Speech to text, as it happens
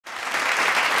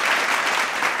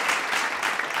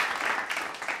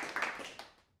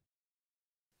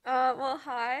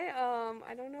Hi.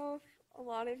 I don't know if a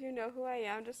lot of you know who I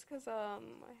am, just because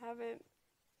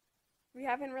we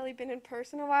haven't really been in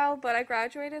person a while. But I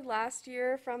graduated last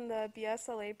year from the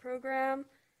BSLA program,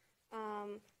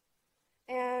 um,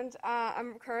 and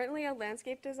I'm currently a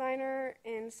landscape designer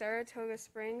in Saratoga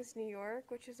Springs, New York,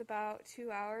 which is about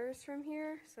 2 hours from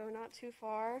here, so not too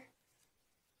far.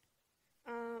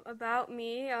 About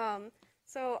me,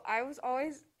 so I was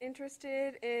always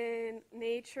interested in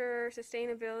nature,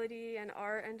 sustainability, and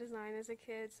art and design as a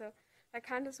kid. So that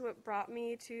kind of is what brought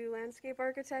me to landscape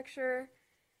architecture.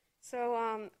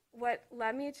 So what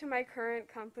led me to my current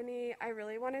company, I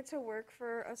really wanted to work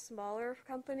for a smaller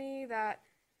company that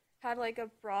had like a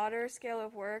broader scale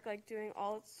of work, like doing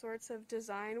all sorts of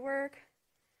design work.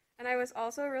 And I was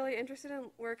also really interested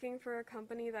in working for a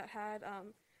company that had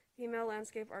female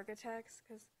landscape architects,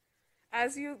 because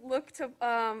as you look to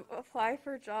apply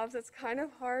for jobs, it's kind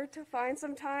of hard to find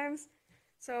sometimes.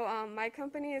 So my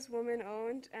company is woman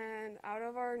owned, and out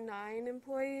of our 9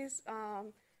 employees,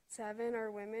 7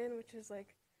 are women, which is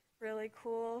like really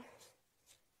cool.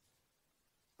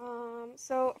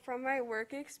 So from my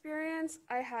work experience,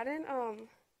 I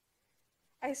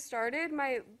started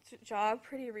my job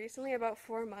pretty recently, about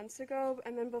 4 months ago,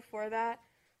 and then before that,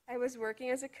 I was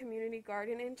working as a community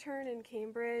garden intern in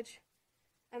Cambridge,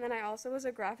 and then I also was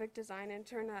a graphic design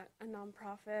intern at a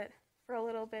nonprofit for a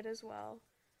little bit as well.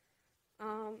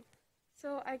 Um,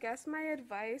 so I guess my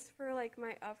advice for like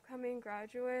my upcoming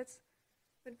graduates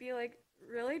would be like,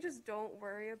 really just don't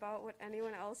worry about what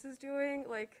anyone else is doing.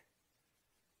 Like,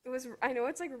 I know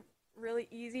it's like really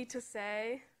easy to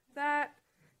say that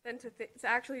than to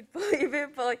actually believe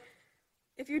it, but like,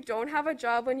 if you don't have a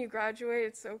job when you graduate,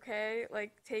 it's okay.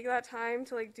 Like, take that time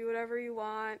to like do whatever you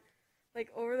want.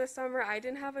 Like over the summer, I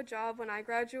didn't have a job when I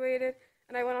graduated,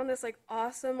 and I went on this like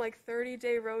awesome like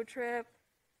 30-day road trip,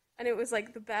 and it was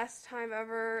like the best time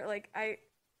ever. Like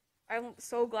I'm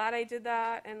so glad I did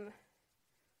that, and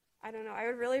I don't know, I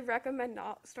would really recommend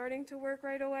not starting to work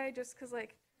right away, just because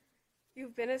like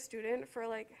you've been a student for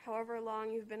like however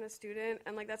long you've been a student,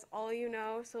 and like that's all you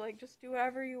know. So like just do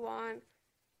whatever you want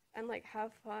and like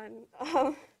have fun.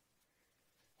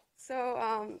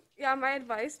 Yeah, my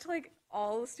advice to like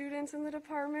all the students in the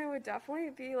department would definitely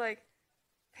be like,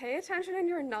 pay attention in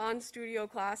your non-studio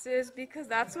classes, because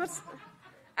that's what's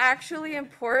actually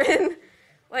important.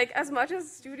 Like, as much as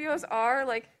studios are,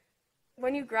 like,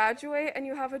 when you graduate and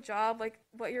you have a job, like,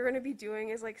 what you're going to be doing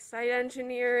is like site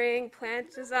engineering,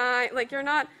 plant design. Like, you're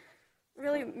not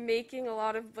really making a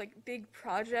lot of like big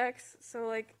projects. So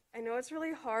like, I know it's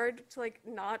really hard to like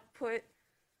not put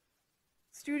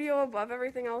studio above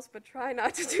everything else, but try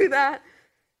not to do that.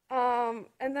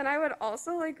 And then I would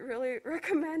also like really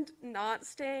recommend not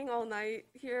staying all night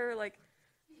here. Like,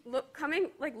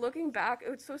 looking back, it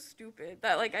was so stupid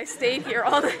that like I stayed here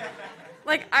all night.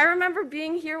 Like, I remember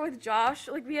being here with Josh.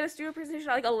 Like, we had a studio presentation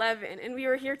at like 11, and we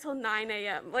were here till 9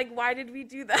 a.m. Like, why did we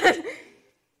do that?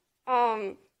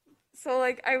 um, so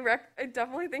like I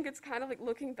definitely think it's kind of like,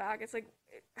 looking back, it's like,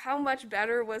 how much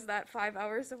better was that 5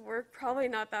 hours of work? Probably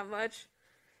not that much.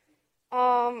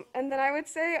 And then I would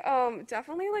say,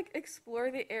 definitely like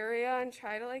explore the area and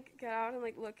try to like get out and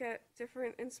like look at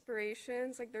different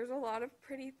inspirations. Like, there's a lot of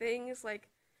pretty things like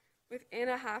within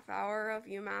a half hour of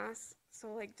UMass.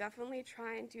 So like definitely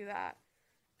try and do that.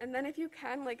 And then if you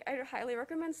can, like, I highly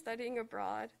recommend studying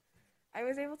abroad. I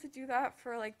was able to do that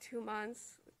for like 2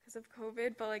 months because of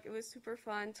COVID, but like it was super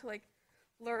fun to like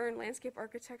learn landscape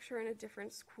architecture in a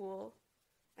different school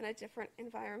and a different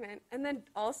environment. And then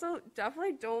also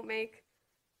definitely don't make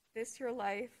this your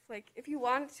life. Like, if you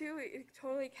want to, you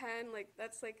totally can. Like,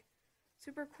 that's like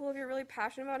super cool if you're really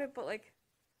passionate about it, but like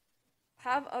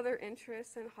have other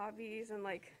interests and hobbies, and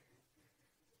like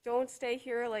don't stay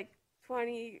here like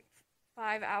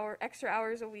 25 extra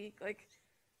hours a week. Like,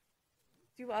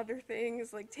 do other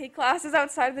things, like take classes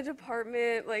outside of the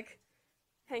department, like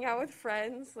hang out with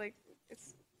friends. Like,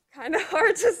 it's kind of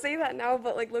hard to say that now,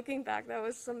 but like looking back, that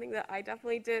was something that I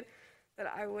definitely did that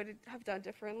I would have done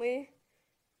differently.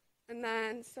 And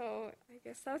then, so I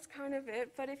guess that's kind of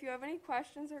it. But if you have any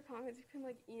questions or comments, you can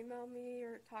like email me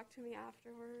or talk to me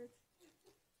afterwards.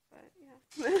 But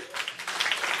yeah.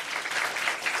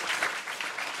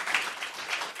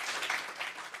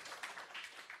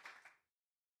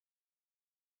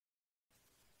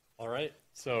 All right,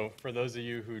 so for those of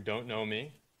you who don't know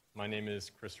me, my name is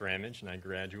Chris Ramage, and I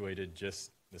graduated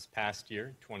just this past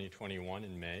year, 2021,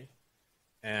 in May.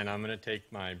 And I'm going to take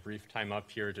my brief time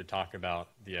up here to talk about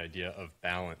the idea of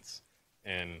balance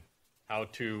and how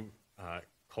to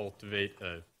cultivate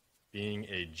being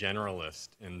a generalist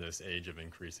in this age of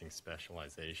increasing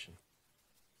specialization.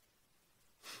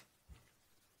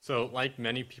 So like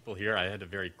many people here, I had a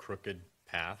very crooked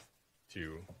path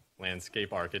to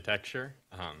landscape architecture.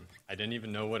 I didn't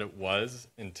even know what it was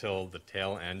until the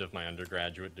tail end of my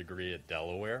undergraduate degree at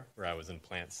Delaware, where I was in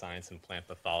plant science and plant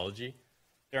pathology.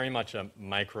 Very much a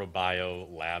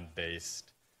microbio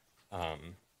lab-based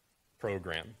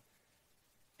program.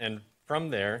 And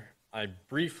from there, I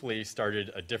briefly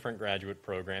started a different graduate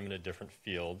program in a different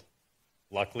field.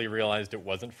 Luckily realized it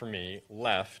wasn't for me,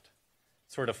 left,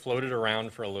 sort of floated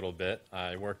around for a little bit.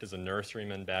 I worked as a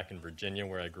nurseryman back in Virginia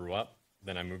where I grew up.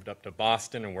 Then I moved up to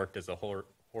Boston and worked as a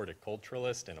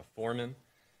horticulturalist and a foreman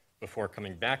before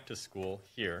coming back to school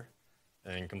here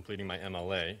and completing my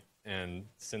MLA. And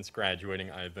since graduating,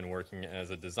 I've been working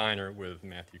as a designer with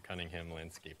Matthew Cunningham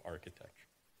Landscape Architecture.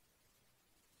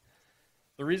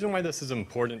 The reason why this is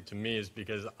important to me is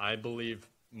because I believe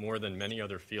more than many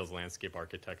other fields, landscape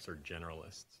architects are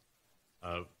generalists.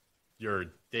 Your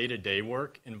day-to-day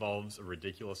work involves a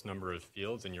ridiculous number of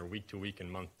fields, and your week-to-week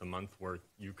and month-to-month work,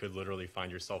 you could literally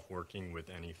find yourself working with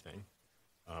anything.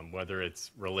 Whether it's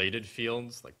related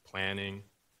fields like planning,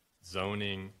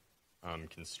 zoning,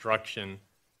 construction,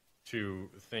 to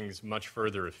things much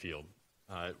further afield.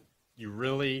 You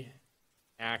really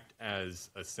act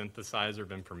as a synthesizer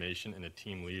of information and a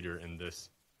team leader in this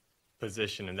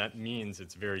position, and that means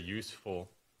it's very useful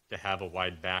to have a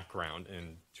wide background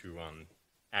and to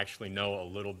actually know a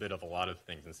little bit of a lot of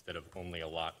things instead of only a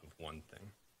lot of one thing.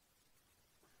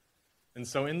 And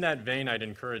so in that vein, I'd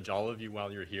encourage all of you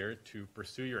while you're here to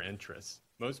pursue your interests.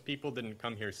 Most people didn't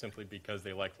come here simply because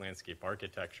they like landscape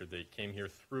architecture. They came here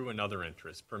through another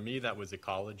interest. For me, that was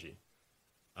ecology.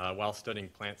 While studying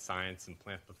plant science and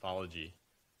plant pathology,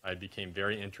 I became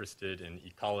very interested in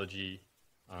ecology,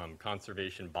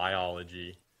 conservation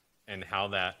biology, and how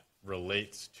that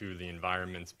relates to the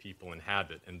environments people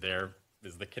inhabit. And there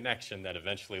is the connection that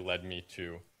eventually led me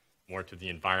to more to the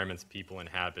environments people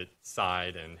inhabit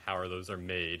side and how those are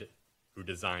made, who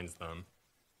designs them.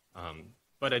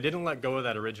 But I didn't let go of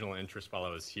that original interest while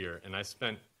I was here, and I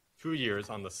spent 2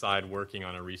 years on the side working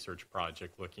on a research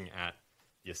project looking at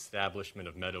the establishment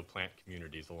of meadow plant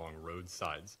communities along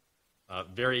roadsides.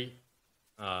 Very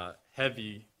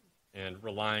heavy and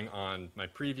relying on my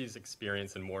previous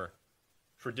experience in more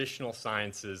traditional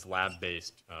sciences,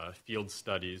 lab-based field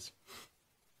studies,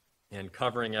 and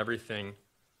covering everything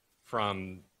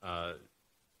from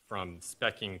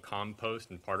speccing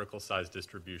compost and particle size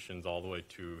distributions all the way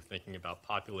to thinking about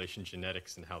population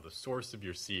genetics and how the source of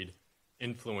your seed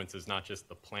influences not just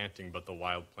the planting but the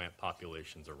wild plant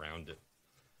populations around it.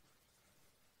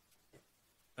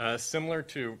 Similar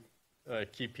to a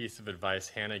key piece of advice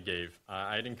Hannah gave,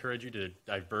 I'd encourage you to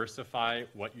diversify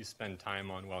what you spend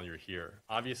time on while you're here.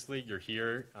 Obviously, you're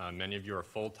here. Many of you are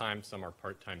full-time, some are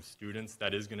part-time students.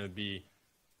 That is going to be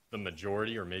the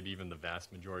majority or maybe even the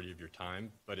vast majority of your time,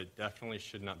 but it definitely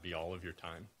should not be all of your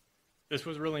time. This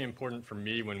was really important for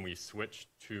me when we switched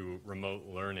to remote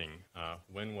learning.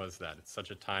 When was that? It's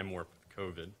such a time warp with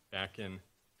COVID. Back in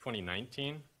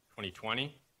 2019, 2020,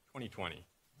 2020,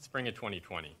 spring of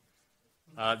 2020.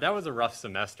 That was a rough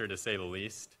semester to say the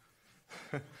least.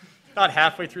 About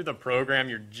halfway through the program,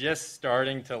 you're just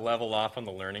starting to level off on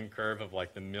the learning curve of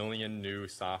like the million new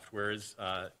softwares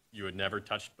you had never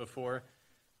touched before.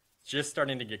 Just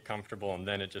starting to get comfortable, and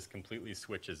then it just completely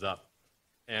switches up.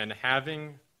 And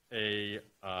having a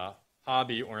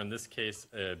hobby, or in this case,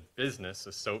 a business,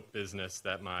 a soap business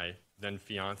that my then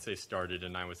fiance started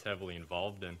and I was heavily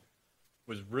involved in,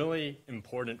 was really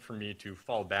important for me to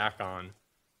fall back on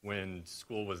when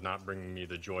school was not bringing me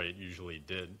the joy it usually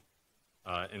did.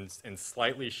 And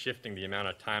slightly shifting the amount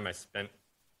of time I spent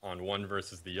on one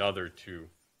versus the other to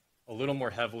a little more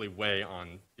heavily weigh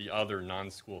on the other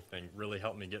non-school thing really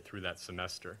helped me get through that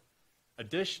semester.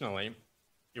 Additionally,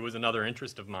 it was another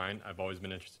interest of mine. I've always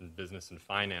been interested in business and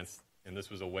finance, and this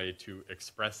was a way to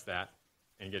express that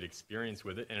and get experience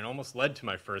with it. And it almost led to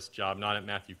my first job, not at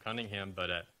Matthew Cunningham, but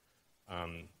at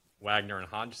Wagner and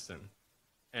Hodgson.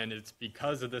 And it's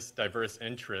because of this diverse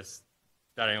interest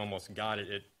that I almost got it.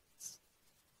 It's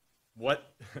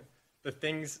what the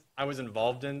things I was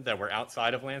involved in that were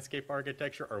outside of landscape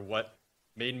architecture are what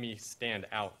made me stand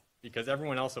out, because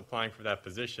everyone else applying for that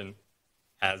position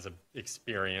has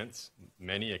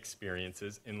many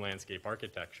experiences in landscape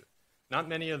architecture. Not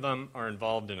many of them are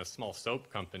involved in a small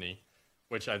soap company,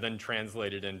 which I then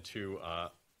translated into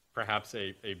perhaps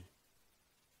a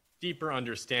deeper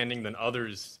understanding than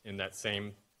others in that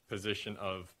same position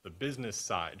of the business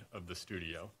side of the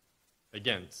studio.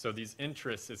 Again, so these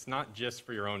interests, it's not just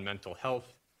for your own mental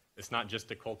health, it's not just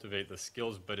to cultivate the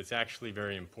skills, but it's actually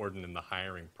very important in the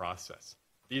hiring process.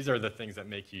 These are the things that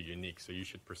make you unique, so you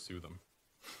should pursue them.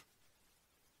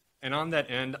 And on that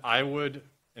end, I would,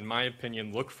 in my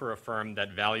opinion, look for a firm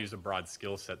that values a broad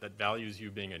skill set, that values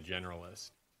you being a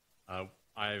generalist.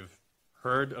 I've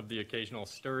heard of the occasional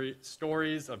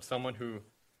stories of someone who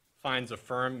finds a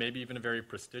firm, maybe even a very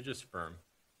prestigious firm,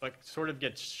 but sort of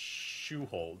gets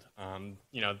shoeholed.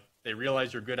 They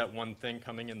realize you're good at one thing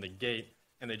coming in the gate,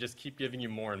 and they just keep giving you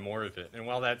more and more of it. And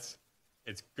while it's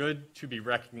good to be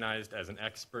recognized as an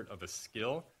expert of a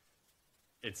skill,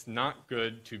 it's not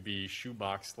good to be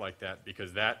shoeboxed like that,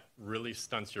 because that really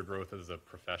stunts your growth as a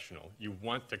professional. You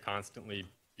want to constantly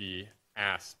be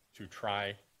asked to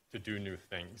try to do new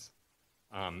things.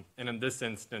 And in this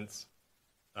instance,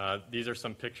 these are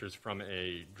some pictures from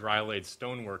a dry-laid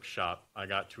stone workshop I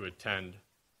got to attend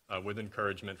with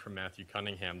encouragement from Matthew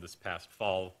Cunningham this past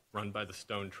fall, run by the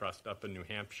Stone Trust up in New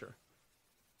Hampshire.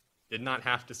 Did not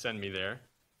have to send me there.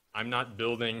 I'm not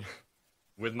building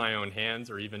with my own hands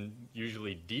or even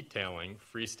usually detailing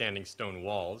freestanding stone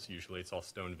walls. Usually it's all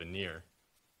stone veneer.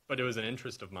 But it was an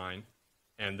interest of mine,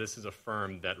 and this is a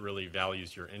firm that really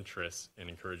values your interests and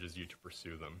encourages you to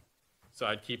pursue them. So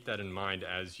I'd keep that in mind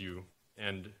as you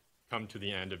come to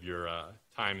the end of your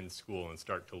time in school and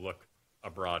start to look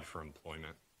abroad for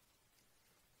employment.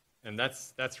 And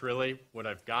that's really what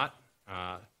I've got.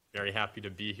 Very happy to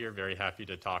be here, very happy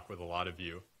to talk with a lot of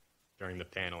you during the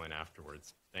panel and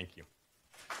afterwards. Thank you.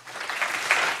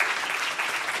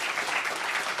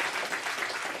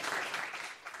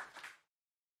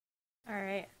 All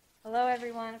right. Hello,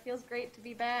 everyone. It feels great to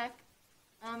be back.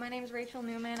 My name is Rachel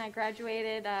Newman. I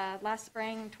graduated last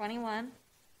spring, 21.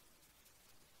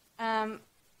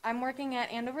 I'm working at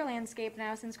Andover Landscape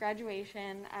now since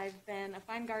graduation. I've been a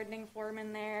fine gardening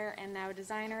foreman there and now a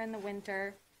designer in the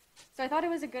winter. So I thought it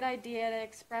was a good idea to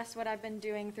express what I've been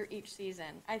doing through each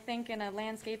season. I think in a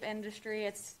landscape industry,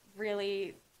 it's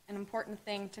really an important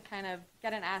thing to kind of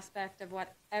get an aspect of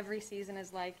what every season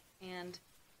is like and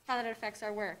how that affects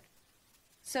our work.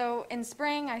 So in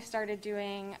spring, I started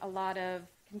doing a lot of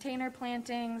container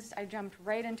plantings. I jumped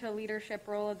right into a leadership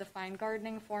role of the fine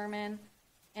gardening foreman,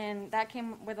 and that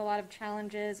came with a lot of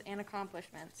challenges and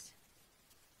accomplishments.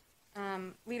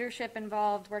 Leadership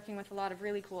involved working with a lot of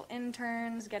really cool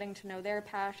interns, getting to know their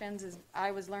passions as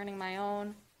I was learning my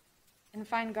own. In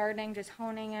fine gardening, just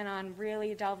honing in on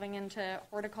really delving into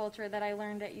horticulture that I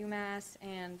learned at UMass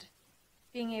and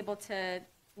being able to,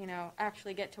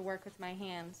 actually get to work with my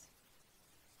hands.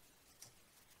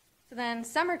 So then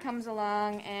summer comes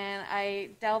along and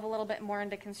I delve a little bit more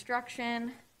into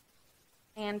construction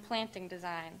and planting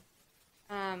design.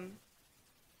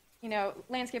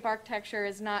 Landscape architecture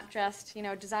is not just,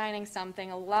 designing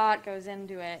something. A lot goes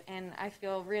into it, and I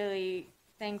feel really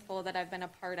thankful that I've been a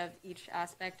part of each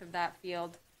aspect of that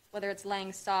field, whether it's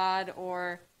laying sod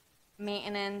or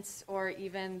maintenance or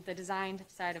even the design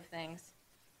side of things.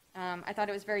 I thought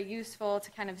it was very useful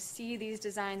to kind of see these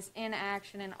designs in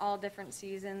action in all different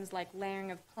seasons, like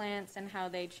layering of plants and how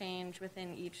they change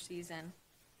within each season.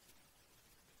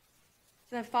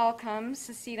 So the fall comes,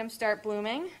 to see them start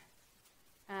blooming.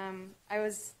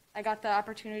 I got the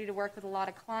opportunity to work with a lot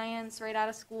of clients right out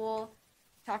of school,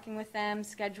 talking with them,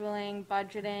 scheduling,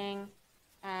 budgeting,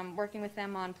 working with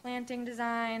them on planting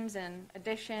designs and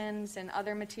additions and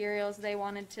other materials they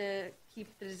wanted to keep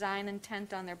the design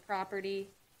intent on their property.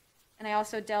 And I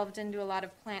also delved into a lot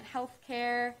of plant health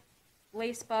care,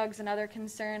 lace bugs, and other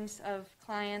concerns of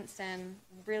clients, and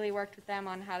really worked with them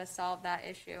on how to solve that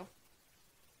issue.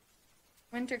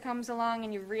 Winter comes along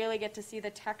and you really get to see the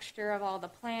texture of all the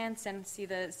plants and see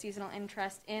the seasonal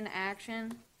interest in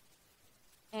action.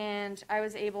 And I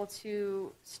was able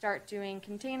to start doing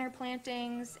container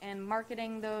plantings and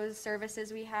marketing those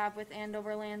services we have with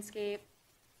Andover Landscape,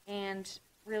 and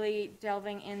really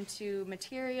delving into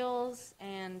materials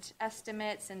and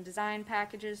estimates and design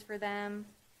packages for them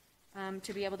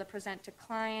to be able to present to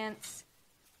clients.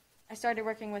 I started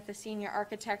working with a senior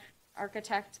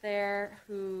architect there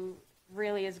who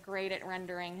really is great at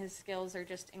rendering. His skills are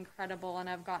just incredible, and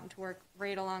I've gotten to work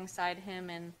right alongside him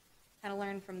and kind of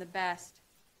learn from the best,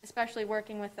 especially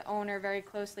working with the owner very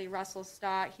closely, Russell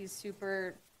Stott. He's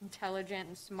super intelligent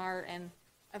and smart, and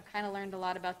I've kind of learned a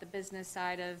lot about the business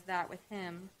side of that with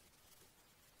him.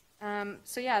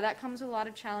 So yeah, that comes with a lot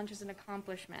of challenges and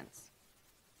accomplishments.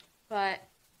 But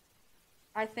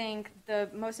I think the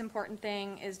most important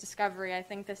thing is discovery. I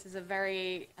think this is a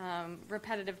very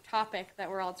repetitive topic that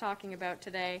we're all talking about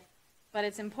today, but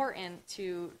it's important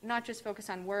to not just focus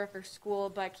on work or school,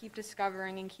 but keep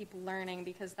discovering and keep learning,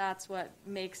 because that's what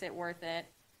makes it worth it.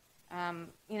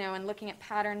 And looking at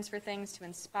patterns for things to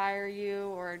inspire you,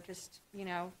 or just,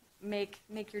 make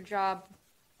your job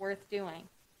worth doing.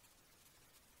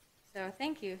 So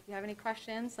thank you. If you have any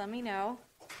questions, let me know.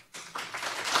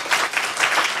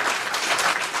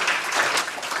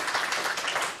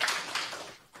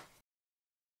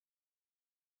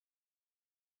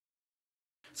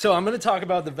 So I'm going to talk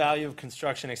about the value of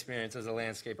construction experience as a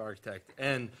landscape architect.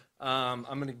 And I'm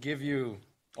going to give you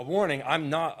a warning.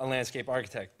 I'm not a landscape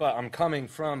architect, but I'm coming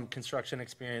from construction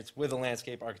experience with a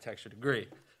landscape architecture degree.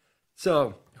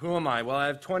 So who am I? Well, I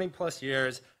have 20 plus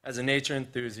years as a nature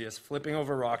enthusiast, flipping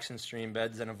over rocks and stream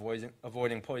beds and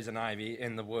avoiding poison ivy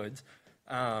in the woods.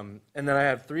 And then I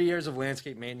have 3 years of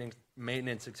landscape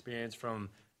maintenance experience from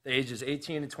the ages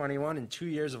 18 to 21 and 2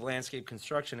 years of landscape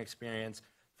construction experience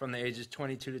from the ages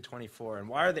 22 to 24. And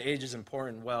why are the ages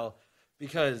important? Well,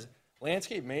 because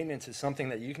landscape maintenance is something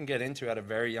that you can get into at a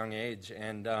very young age,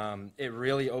 and it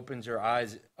really opens your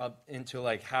eyes up into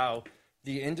like how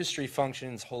the industry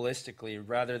functions holistically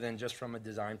rather than just from a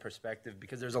design perspective,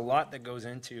 because there's a lot that goes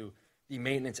into the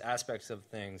maintenance aspects of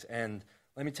things. And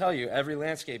let me tell you, every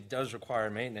landscape does require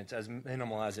maintenance, as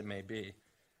minimal as it may be.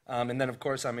 And then, of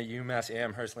course, I'm a UMass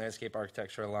Amherst landscape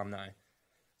architecture alumni.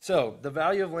 So the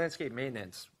value of landscape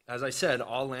maintenance, as I said,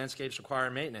 all landscapes require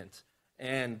maintenance.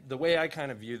 And the way I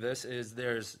kind of view this is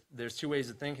there's two ways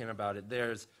of thinking about it.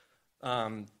 There's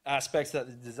aspects that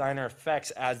the designer affects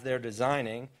as they're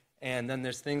designing, and then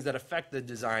there's things that affect the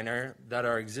designer that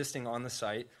are existing on the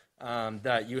site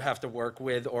that you have to work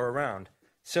with or around.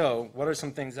 So what are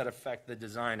some things that affect the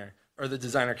designer, or the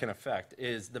designer can affect,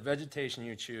 is the vegetation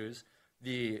you choose,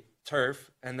 the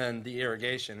turf, and then the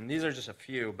irrigation. And these are just a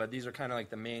few, but these are kind of like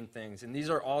the main things. And these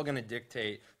are all going to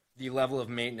dictate the level of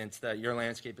maintenance that your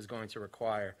landscape is going to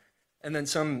require. And then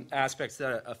some aspects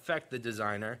that affect the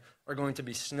designer are going to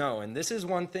be snow. And this is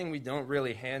one thing we don't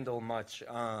really handle much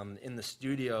in the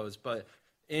studios, but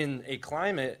in a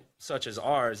climate such as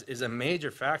ours is a major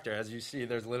factor. As you see,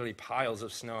 there's literally piles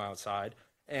of snow outside.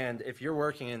 And if you're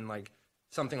working in like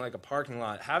something like a parking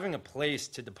lot, having a place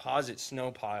to deposit snow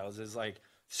piles is like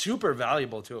super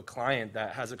valuable to a client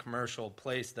that has a commercial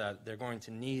place that they're going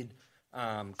to need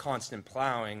constant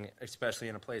plowing, especially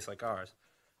in a place like ours.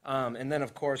 And then,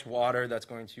 of course, water, that's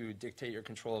going to dictate your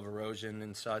control of erosion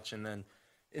and such, and then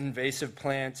invasive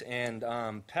plants and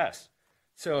pests.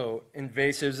 So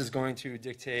invasives is going to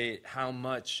dictate how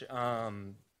much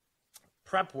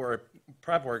prep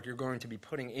work you're going to be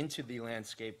putting into the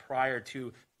landscape prior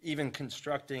to even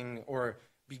constructing or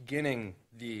beginning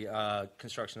the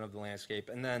construction of the landscape.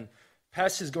 And then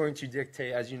pests is going to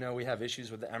dictate, as you know, we have issues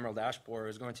with the emerald ash borer,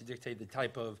 is going to dictate the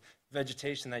type of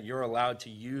vegetation that you're allowed to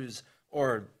use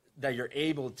or that you're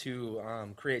able to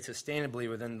create sustainably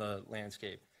within the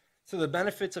landscape. So the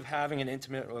benefits of having an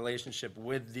intimate relationship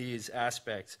with these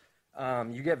aspects,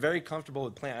 you get very comfortable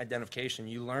with plant identification.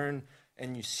 You learn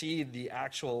and you see the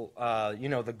actual,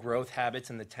 the growth habits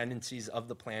and the tendencies of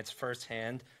the plants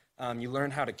firsthand. You learn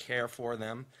how to care for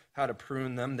them, how to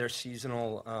prune them, their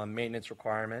seasonal maintenance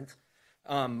requirements.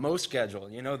 Mow schedule,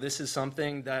 this is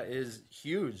something that is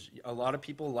huge. A lot of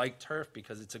people like turf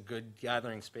because it's a good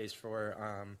gathering space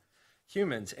for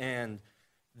humans, and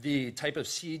the type of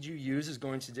seed you use is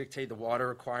going to dictate the water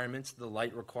requirements, the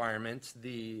light requirements,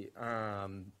 the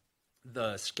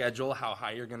schedule, how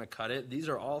high you're going to cut it. These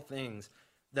are all things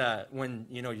that when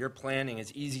you're planning,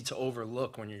 is easy to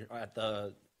overlook when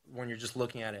you're just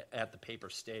looking at it at the paper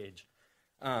stage.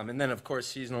 And then, of course,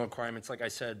 seasonal requirements, like I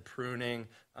said, pruning,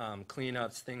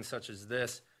 cleanups, things such as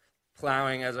this,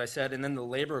 plowing, as I said, and then the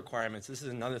labor requirements. This is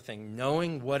another thing,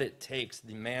 knowing what it takes,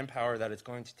 the manpower that it's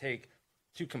going to take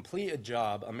to complete a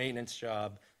job, a maintenance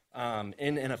job,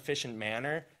 in an efficient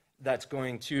manner that's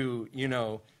going to,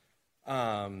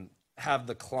 have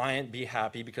the client be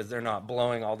happy because they're not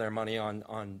blowing all their money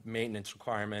on maintenance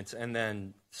requirements. And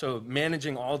then, so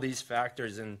managing all these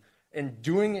factors and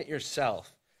doing it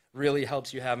yourself really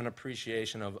helps you have an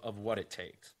appreciation of what it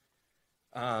takes.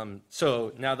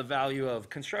 So now the value of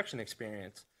construction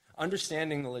experience,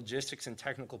 understanding the logistics and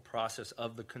technical process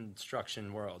of the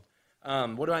construction world.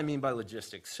 What do I mean by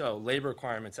logistics? So labor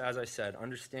requirements, as I said,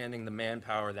 understanding the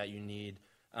manpower that you need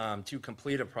to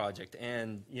complete a project,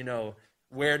 and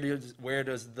where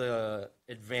does the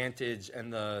advantage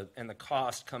and the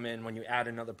cost come in when you add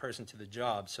another person to the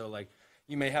job? So like,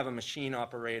 you may have a machine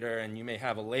operator and you may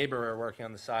have a laborer working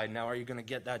on the side. Now, are you going to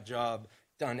get that job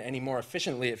done any more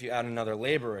efficiently if you add another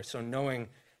laborer? So knowing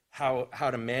how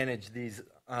to manage these,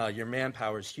 your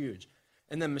manpower is huge.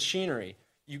 And then machinery.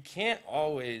 You can't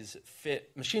always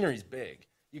fit, machinery's big.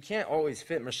 You can't always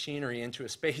fit machinery into a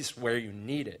space where you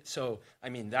need it. So, I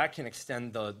mean, that can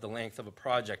extend the length of a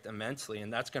project immensely,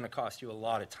 and that's going to cost you a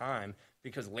lot of time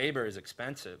because labor is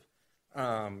expensive.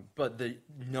 But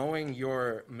knowing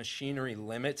your machinery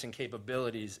limits and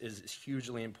capabilities is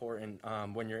hugely important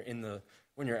when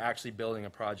you're actually building a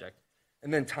project.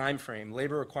 And then time frame,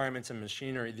 labor requirements and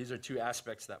machinery, these are two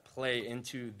aspects that play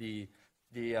into the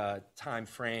time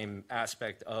frame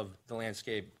aspect of the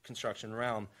landscape construction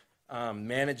realm.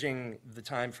 Managing the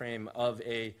time frame of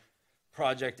a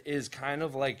project is kind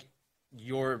of like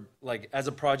as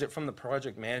a project, from the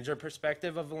project manager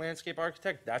perspective of a landscape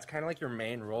architect, that's kind of like your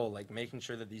main role, like making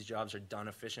sure that these jobs are done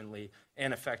efficiently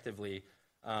and effectively.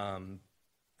 And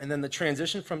then the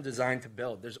transition from design to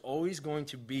build, there's always going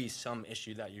to be some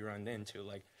issue that you run into.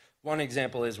 Like, one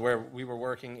example is where we were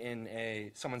working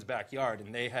in someone's backyard,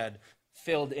 and they had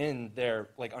filled in their,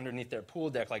 like, underneath their pool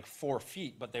deck, like 4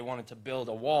 feet, but they wanted to build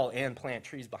a wall and plant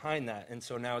trees behind that. And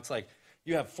so now it's like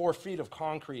you have 4 feet of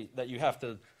concrete that you have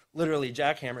to literally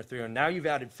jackhammer through, and now you've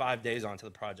added 5 days onto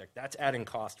the project. That's adding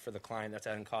cost for the client, that's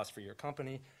adding cost for your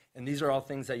company, and these are all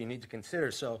things that you need to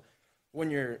consider. So when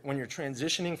you're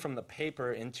transitioning from the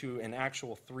paper into an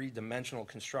actual 3-dimensional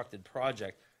constructed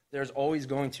project, there's always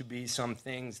going to be some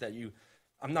things that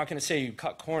I'm not going to say you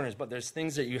cut corners, but there's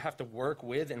things that you have to work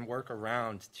with and work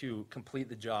around to complete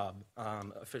the job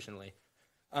efficiently.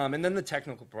 And then the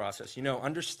technical process,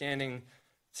 understanding,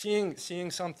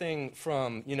 seeing something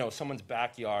from, someone's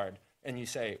backyard, and you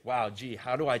say, wow, gee,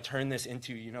 how do I turn this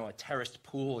into, a terraced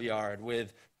pool yard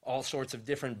with all sorts of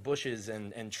different bushes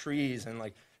and trees, and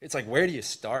it's like, where do you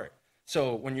start?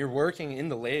 So when you're working in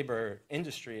the labor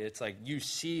industry, it's like you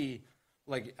see,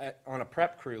 on a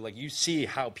prep crew, you see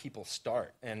how people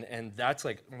start, and that's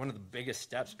like one of the biggest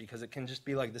steps, because it can just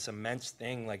be like this immense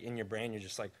thing, in your brain. You're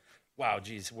just like, wow,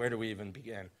 geez, where do we even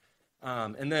begin?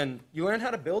 And then you learn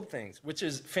how to build things, which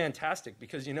is fantastic,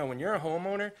 because when you're a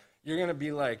homeowner, you're going to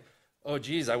be like, oh,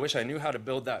 geez, I wish I knew how to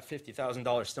build that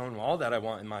 $50,000 stone wall that I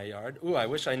want in my yard. Ooh, I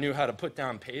wish I knew how to put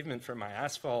down pavement for my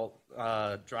asphalt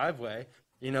driveway.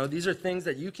 These are things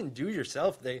that you can do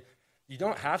yourself. You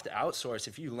don't have to outsource.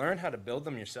 If you learn how to build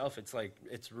them yourself,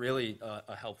 it's really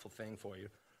a helpful thing for you.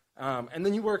 And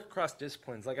then you work across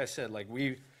disciplines. Like I said,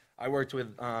 I worked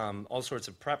with all sorts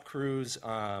of prep crews.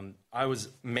 I was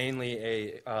mainly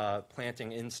a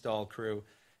planting install crew.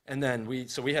 And then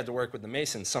we had to work with the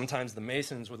masons. Sometimes the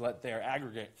masons would let their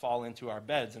aggregate fall into our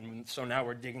beds. And so now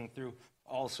we're digging through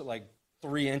also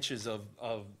 3 inches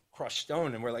of crushed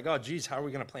stone. And we're like, oh, geez, how are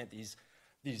we going to plant these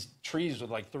trees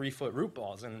with 3-foot root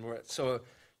balls? And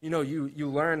you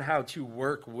learn how to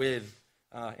work with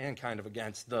and kind of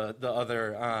against the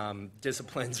other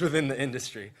disciplines within the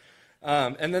industry.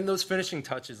 And then those finishing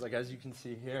touches, as you can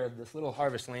see here, this little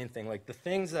harvest lane thing, the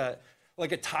things that,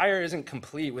 a tire isn't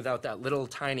complete without that little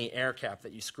tiny air cap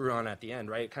that you screw on at the end,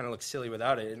 right? It kind of looks silly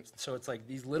without it. And so it's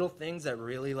these little things that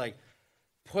really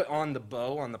put on the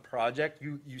bow on the project.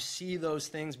 You see those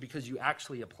things because you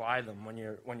actually apply them when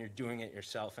you're doing it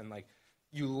yourself, and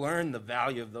you learn the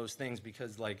value of those things,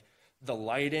 because the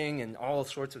lighting and all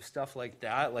sorts of stuff like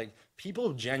that,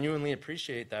 people genuinely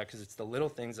appreciate that, because it's the little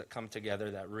things that come together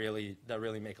that really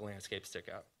make a landscape stick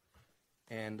out.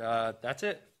 And that's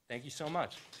it. Thank you so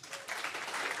much.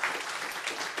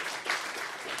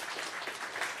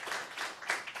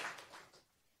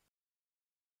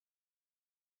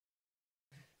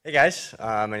 Hey guys,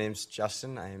 my name's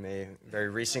Justin. I am a very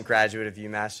recent graduate of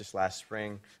UMass just last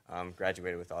spring.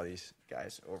 Graduated with all these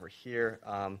guys over here.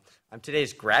 I'm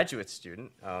today's graduate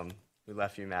student who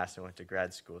left UMass and went to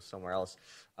grad school somewhere else.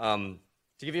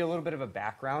 To give you a little bit of a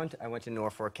background, I went to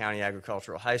Norfolk County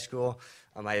Agricultural High School.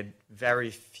 I had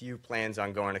very few plans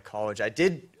on going to college. I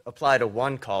did apply to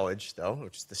one college, though,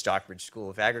 which is the Stockbridge School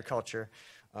of Agriculture.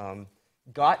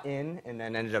 Got in and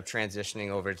then ended up transitioning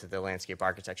over to the landscape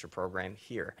architecture program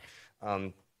here.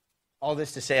 All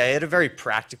this to say, I had a very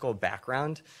practical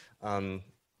background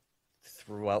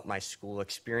throughout my school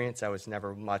experience. I was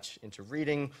never much into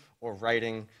reading or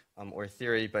writing or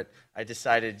theory, but I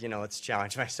decided, let's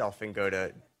challenge myself and go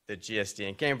to the GSD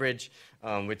in Cambridge,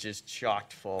 which is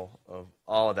chocked full of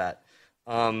all of that.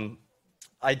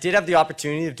 I did have the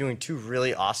opportunity of doing 2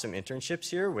 really awesome internships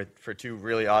here for 2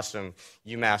 really awesome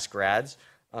UMass grads.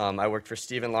 I worked for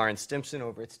Stephen Lawrence Stimson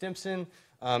over at Stimson,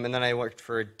 and then I worked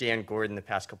for Dan Gordon the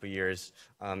past couple years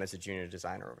as a junior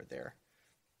designer over there.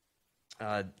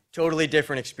 Totally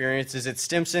different experiences. At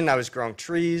Stimson, I was growing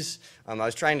trees. I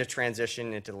was trying to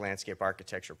transition into the landscape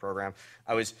architecture program.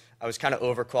 I was kind of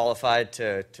overqualified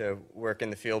to work in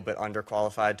the field, but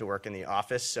underqualified to work in the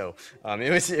office. So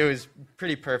it was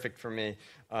pretty perfect for me.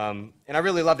 And I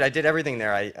really loved it. I did everything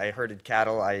there. I herded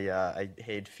cattle. I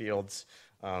hayed fields.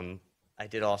 I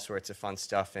did all sorts of fun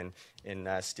stuff.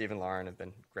 And Steve and Lauren have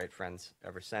been great friends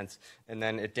ever since. And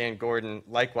then at Dan Gordon,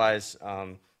 likewise,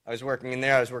 I was working in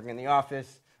there. I was working in the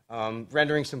office,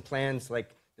 rendering some plans like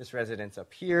this residence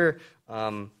up here.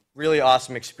 Really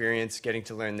awesome experience getting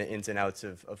to learn the ins and outs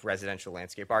of residential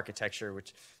landscape architecture,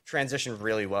 which transitioned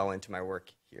really well into my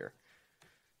work here.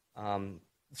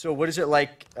 So what is it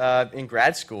like in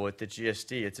grad school at the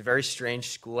GSD? It's a very strange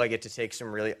school. I get to take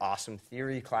some really awesome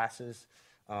theory classes.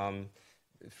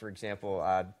 For example,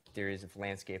 theories of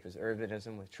landscape as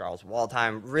urbanism with Charles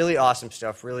Waldheim. Really awesome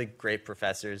stuff, really great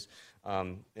professors,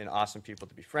 and awesome people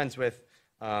to be friends with,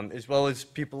 as well as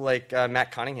people like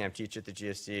Matt Cunningham teach at the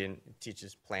GSD and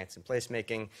teaches plants and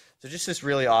placemaking. So just this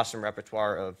really awesome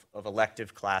repertoire of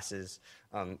elective classes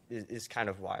is kind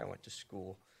of why I went to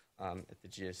school at the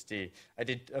GSD.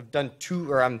 I've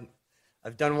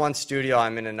done one studio,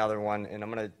 I'm in another one, and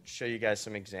I'm going to show you guys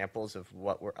some examples of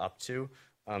what we're up to.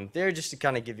 There, just to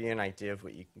kind of give you an idea of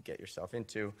what you can get yourself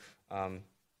into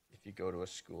if you go to a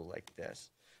school like this.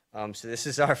 So this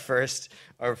is our first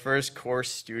core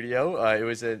studio. It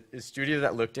was a studio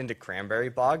that looked into cranberry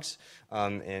bogs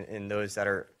and those that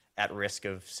are at risk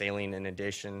of saline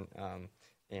inundation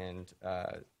and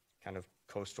kind of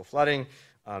coastal flooding.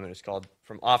 It was called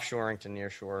From Offshoring to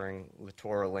Nearshoring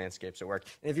Littoral Landscapes at Work.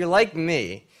 And if you're like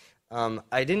me,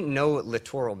 I didn't know what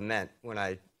littoral meant when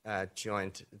I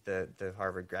joined the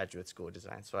Harvard Graduate School of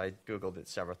Design, so I Googled it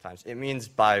several times. It means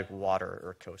by water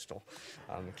or coastal,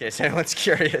 in case anyone's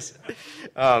curious.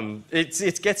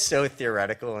 It gets so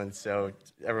theoretical, and so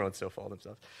everyone's so full of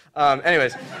themselves.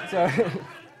 Anyways, so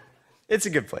it's a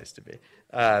good place to be.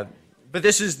 But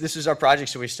this is our project.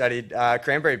 So we studied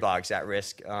cranberry bogs at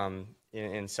risk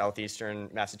in southeastern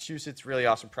Massachusetts. Really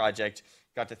awesome project.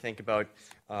 Got to think about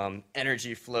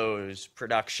energy flows,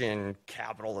 production,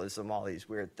 capitalism, all these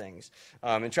weird things,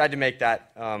 and tried to make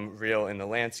that real in the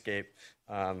landscape.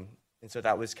 And so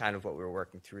that was kind of what we were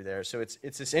working through there. So it's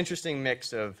this interesting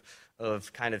mix of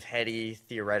kind of heady,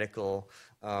 theoretical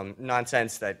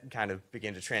nonsense that kind of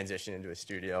begin to transition into a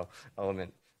studio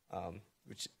element,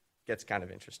 which gets kind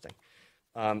of interesting.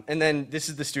 And then this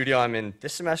is the studio I'm in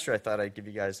this semester. I thought I'd give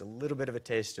you guys a little bit of a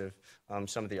taste of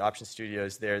some of the option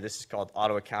studios there. This is called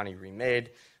Ottawa County Remade,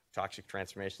 Toxic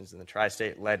Transformations in the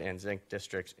Tri-State Lead and Zinc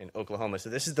Districts in Oklahoma. So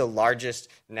this is the largest,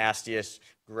 nastiest,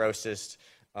 grossest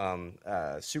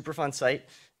Superfund site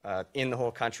in the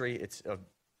whole country. It's an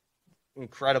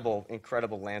incredible,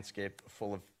 incredible landscape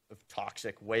full of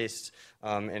toxic waste,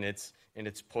 and it's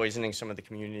poisoning some of the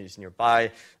communities nearby.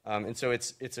 And so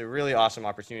it's a really awesome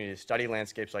opportunity to study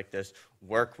landscapes like this,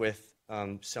 work with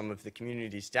some of the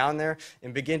communities down there,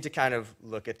 and begin to kind of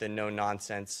look at the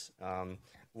no-nonsense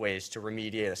ways to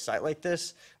remediate a site like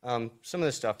this. Some of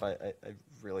the stuff I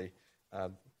really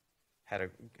had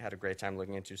a great time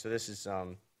looking into. So this is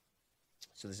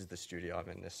the studio I'm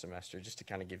in this semester, just to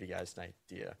kind of give you guys an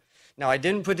idea. Now, I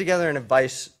didn't put together an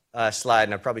advice slide,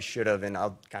 and I probably should have, and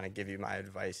I'll kind of give you my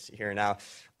advice here now.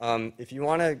 If you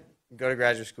want to go to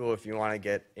graduate school, if you want to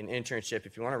get an internship,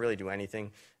 if you want to really do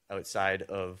anything outside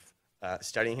of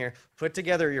studying here, put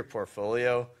together your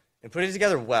portfolio and put it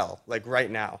together well, like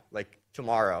right now, like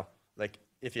tomorrow, like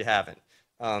if you haven't,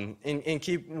 and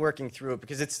keep working through it,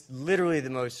 because it's literally the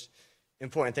most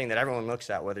important thing that everyone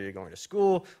looks at, whether you're going to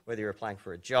school, whether you're applying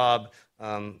for a job,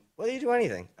 whether you do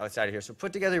anything outside of here. So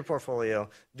put together your portfolio,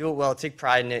 do it well, take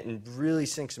pride in it, and really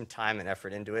sink some time and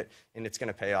effort into it, and it's going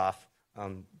to pay off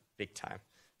big time.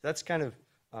 So that's kind of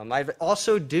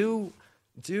also do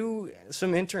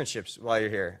some internships while you're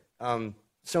here.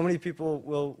 So many people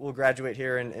will graduate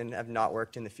here and have not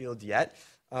worked in the field yet,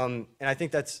 and I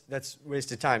think that's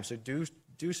wasted time. So do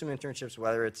some internships,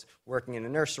 whether it's working in a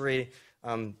nursery,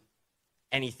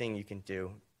 anything you can do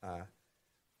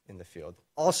in the field.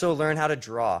 Also, learn how to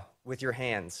draw with your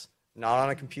hands, not on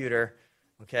a computer,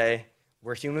 okay?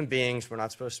 We're human beings. We're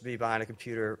not supposed to be behind a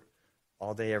computer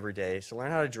all day, every day. So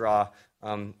learn how to draw.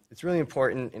 It's really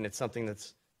important, and it's something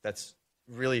that's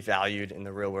really valued in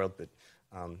the real world, but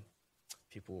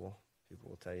people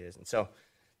will tell you it isn't. So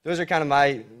those are kind of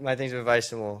my things of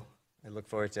advice, and I look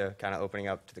forward to kind of opening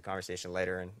up to the conversation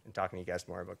later and talking to you guys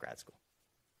more about grad school.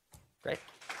 Great.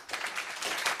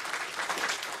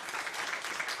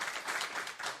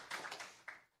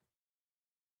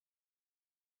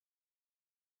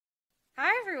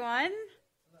 Hi, everyone.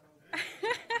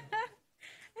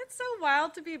 It's so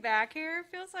wild to be back here. It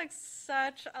feels like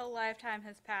such a lifetime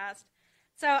has passed.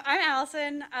 So I'm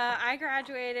Allyson. I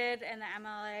graduated in the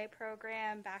MLA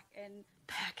program back in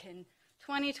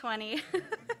 2020.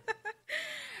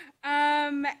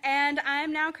 And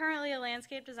I'm now currently a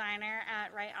landscape designer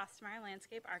at Wright Ostermeyer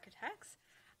Landscape Architects.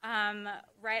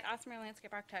 Wright Ostermeyer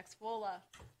Landscape Architects, WOLA,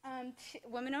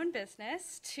 women-owned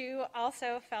business, two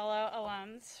also fellow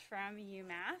alums from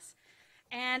UMass.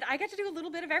 And I get to do a little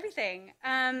bit of everything.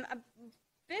 A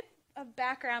bit of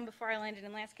background before I landed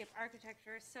in landscape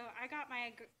architecture. So I got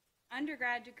my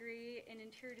undergrad degree in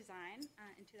interior design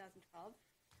in 2012.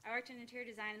 I worked in interior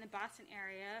design in the Boston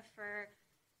area for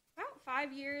about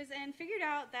 5 years and figured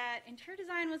out that interior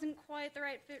design wasn't quite the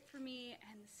right fit for me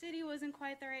and the city wasn't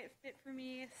quite the right fit for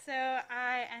me. So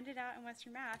I ended out in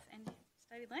Western Mass and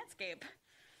studied landscape.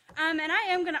 And I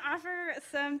am going to offer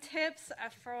some tips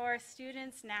for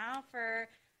students now for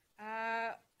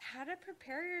how to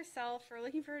prepare yourself for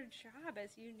looking for a job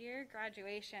as you near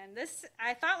graduation.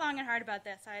 I thought long and hard about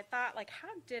this. I thought, like, how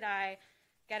did I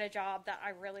get a job that I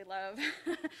really love?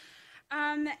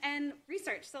 And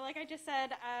research. So like I just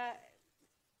said,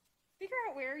 figure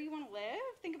out where you want to live.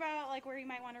 Think about like where you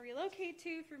might want to relocate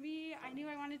to. For me, I knew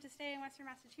I wanted to stay in Western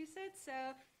Massachusetts, so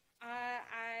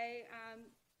I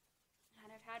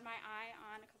kind of had my eye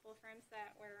on a couple of firms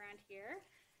that were around here.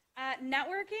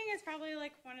 Networking is probably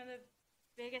like one of the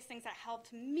biggest things that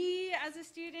helped me as a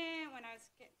student when I was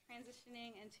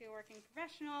transitioning into a working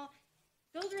professional.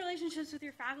 Build relationships with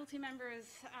your faculty members,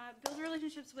 build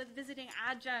relationships with visiting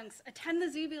adjuncts, attend the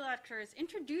Zube lectures,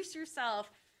 introduce yourself.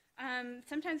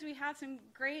 Sometimes we have some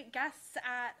great guests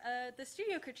at the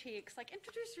studio critiques, like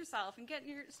introduce yourself and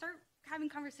start having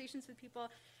conversations with people,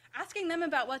 asking them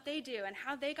about what they do and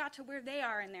how they got to where they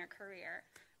are in their career.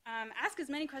 Ask as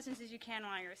many questions as you can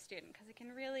while you're a student, because it can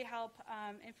really help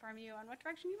inform you on what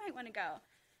direction you might want to go.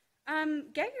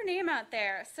 Get your name out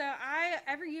there. So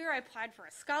every year I applied for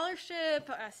a scholarship,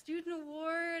 a student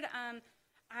award.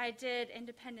 I did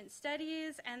independent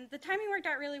studies, and the timing worked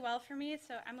out really well for me.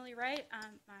 So Emily Wright,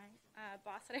 my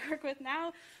boss that I work with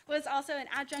now, was also an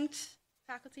adjunct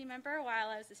faculty member while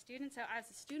I was a student. So I was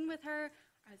a student with her,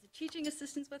 I was a teaching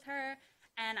assistant with her,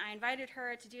 and I invited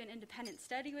her to do an independent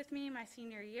study with me my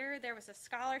senior year. There was a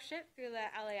scholarship through the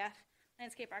LAF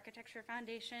Landscape Architecture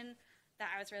Foundation that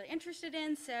I was really interested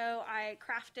in, so I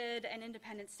crafted an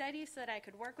independent study so that I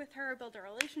could work with her, build a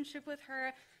relationship with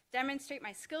her, demonstrate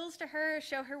my skills to her,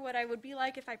 show her what I would be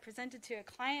like if I presented to a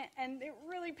client, and it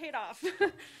really paid off.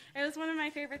 It was one of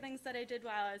my favorite things that I did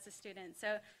while I was a student.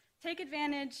 So take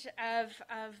advantage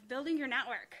of building your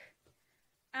network.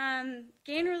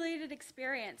 Gain related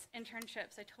experience,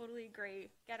 internships, I totally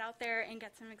agree. Get out there and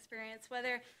get some experience,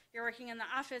 whether you're working in the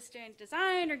office doing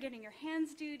design or getting your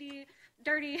hands dirty,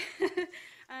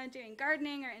 doing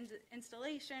gardening or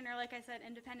installation, or like I said,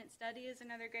 independent study is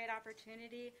another great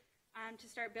opportunity to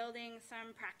start building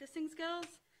some practicing skills.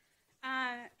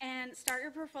 And start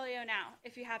your portfolio now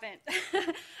if you haven't.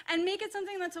 And make it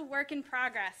something that's a work in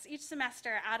progress. Each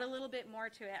semester, add a little bit more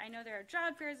to it. I know there are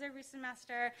job fairs every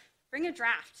semester. Bring a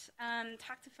draft.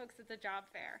 Talk to folks at the job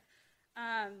fair.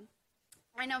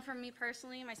 I know for me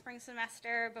personally, my spring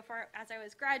semester, as I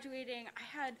was graduating, I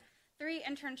had 3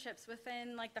 internships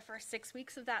within like the first 6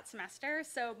 weeks of that semester.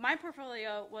 So my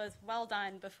portfolio was well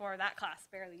done before that class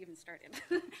barely even started.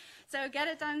 So get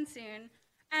it done soon.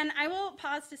 And I will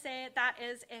pause to say that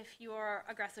is if you're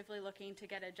aggressively looking to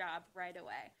get a job right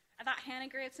away. I thought Hannah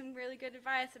gave some really good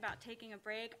advice about taking a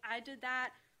break. I did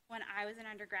that when I was an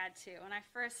undergrad too. When I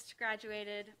first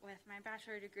graduated with my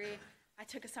bachelor degree, I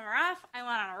took a summer off. I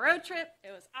went on a road trip.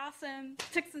 It was awesome.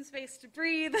 Took some space to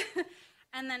breathe,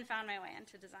 and then found my way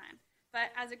into design.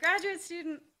 But as a graduate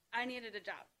student, I needed a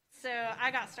job, so I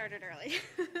got started early.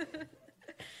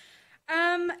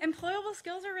 Employable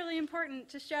skills are really important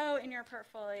to show in your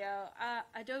portfolio.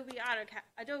 Adobe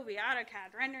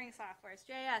AutoCAD, rendering softwares,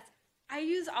 JS. I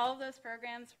use all of those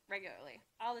programs regularly,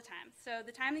 all the time. So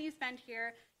the time that you spend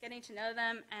here getting to know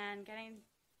them and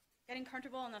getting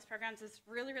comfortable in those programs is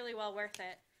really, really well worth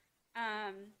it.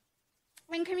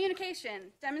 In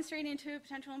communication, demonstrating to a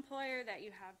potential employer that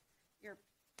you have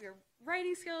your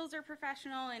writing skills are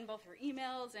professional in both your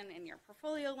emails and in your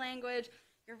portfolio language,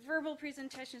 your verbal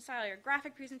presentation style, your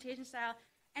graphic presentation style,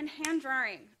 and hand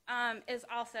drawing is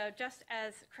also just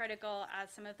as critical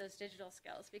as some of those digital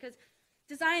skills, because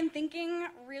design thinking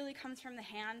really comes from the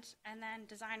hand, and then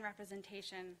design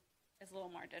representation is a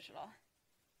little more digital.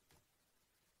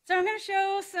 So I'm going to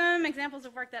show some examples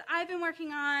of work that I've been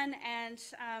working on and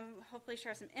hopefully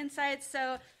share some insights.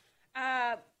 So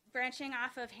branching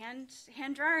off of hand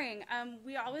drawing,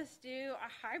 we always do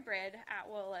a hybrid at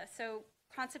WOLA. So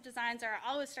concept designs are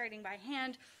always starting by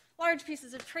hand, large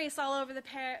pieces of trace all over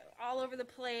the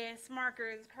place,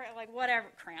 markers, like whatever,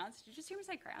 crayons. Did you just hear me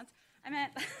say crayons? I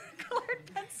meant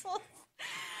colored pencils.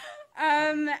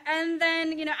 And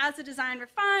then, as the design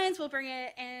refines, we'll bring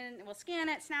it in, we'll scan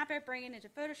it, snap it, bring it into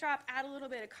Photoshop, add a little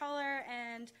bit of color,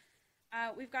 and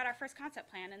we've got our first concept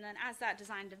plan. And then as that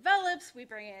design develops, we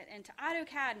bring it into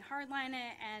AutoCAD and hardline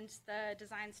it, and the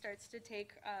design starts to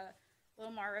take a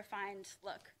little more refined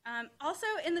look. Also,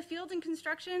 in the field in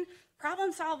construction,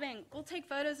 problem solving. We'll take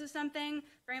photos of something,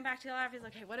 bring it back to the lab, he's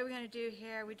like, hey, what are we going to do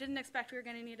here? We didn't expect we were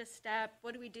going to need a step.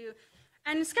 What do we do?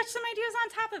 And sketch some ideas on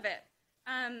top of it.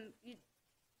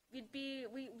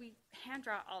 we hand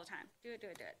draw all the time. Do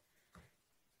it.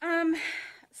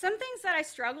 Some things that I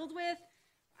struggled with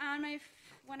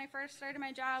when I first started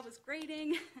my job was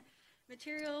grading,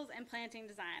 materials, and planting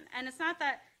design. And it's not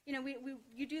that,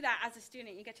 you do that as a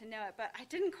student, you get to know it, but I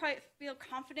didn't quite feel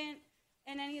confident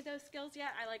in any of those skills yet.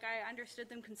 I understood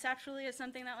them conceptually as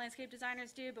something that landscape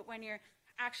designers do, but when you're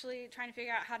actually trying to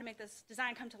figure out how to make this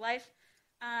design come to life,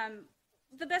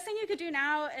 the best thing you could do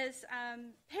now is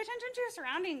pay attention to your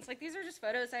surroundings. Like, these are just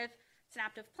photos I've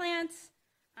snapped of plants,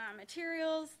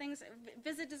 materials, things,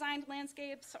 visit designed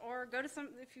landscapes, or go to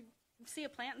if you see a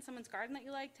plant in someone's garden that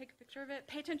you like, take a picture of it.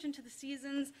 Pay attention to the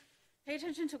seasons, pay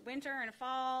attention to winter and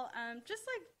fall. Just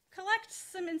like collect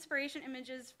some inspiration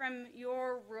images from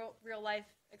your real life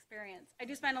experience. I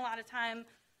do spend a lot of time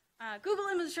Google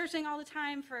image searching all the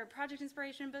time for project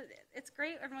inspiration, but it's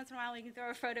great every once in a while you can throw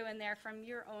a photo in there from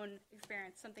your own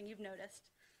experience, something you've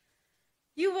noticed.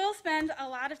 You will spend a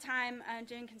lot of time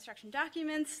doing construction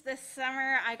documents. This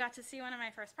summer, I got to see one of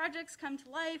my first projects come to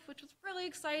life, which was really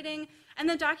exciting. And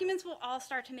the documents will all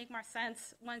start to make more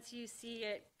sense once you see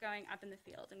it going up in the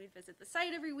field. And we visit the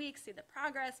site every week, see the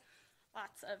progress,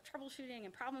 lots of troubleshooting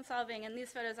and problem solving. And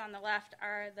these photos on the left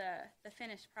are the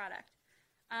finished product.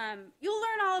 You'll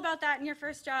learn all about that in your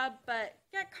first job, but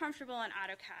get comfortable in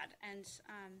AutoCAD, and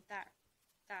that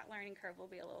learning curve will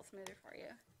be a little smoother for you.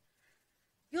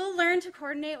 You'll learn to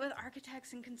coordinate with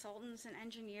architects and consultants and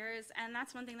engineers, and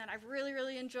that's one thing that I've really,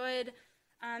 really enjoyed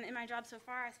in my job so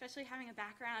far, especially having a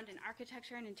background in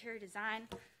architecture and interior design.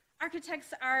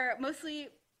 Architects are mostly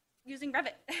using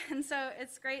Revit, and so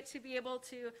it's great to be able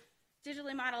to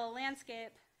digitally model a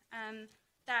landscape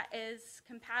that is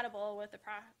compatible with the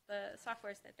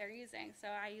softwares that they're using. So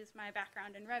I use my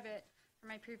background in Revit from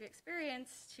my previous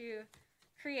experience to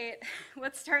create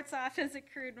what starts off as a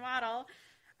crude model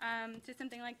to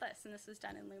something like this, and this was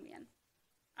done in Lumion.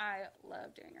 I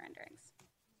love doing renderings.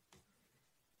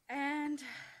 And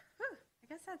I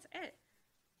guess that's it.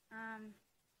 And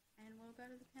we'll go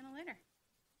to the panel later.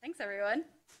 Thanks, everyone.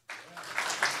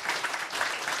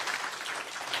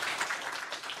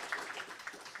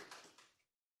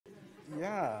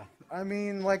 Yeah, I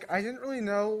mean, like, I didn't really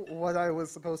know what I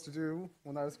was supposed to do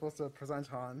when I was supposed to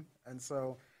present on, and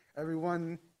so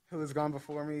everyone who has gone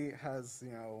before me has,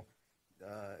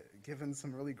 given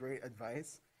some really great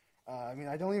advice. I mean,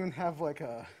 I don't even have, like,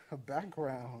 a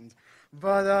background,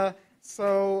 but,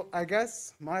 so I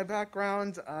guess my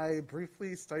background, I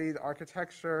briefly studied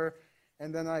architecture,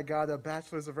 and then I got a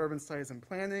Bachelor's of Urban Studies and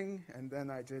Planning, and then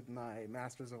I did my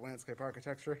Master's of Landscape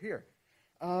Architecture here.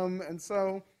 And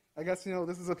so I guess,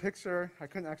 this is a picture. I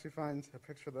couldn't actually find a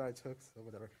picture that I took, so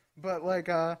whatever. But, like,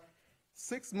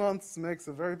 6 months makes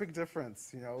a very big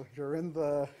difference. You're in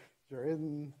the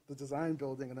design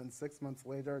building, and then 6 months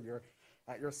later, you're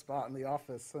at your spot in the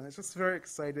office. And it's just a very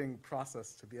exciting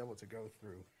process to be able to go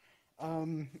through.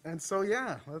 And so,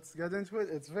 yeah, let's get into it.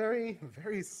 It's very,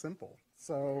 very simple.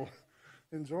 So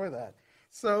enjoy that.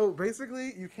 So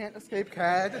basically, you can't escape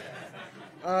CAD.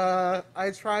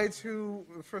 I tried to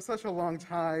for such a long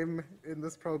time in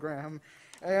this program,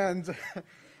 and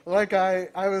like I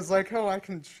was like, oh, I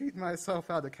can cheat myself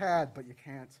out of CAD, but you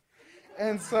can't.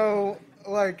 And so,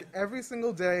 like, every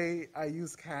single day, I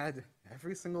use CAD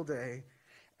every single day,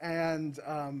 and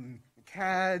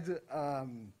CAD,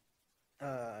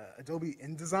 Adobe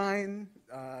InDesign,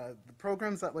 the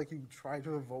programs that, like, you try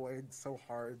to avoid so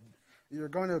hard, you're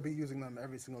going to be using them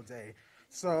every single day.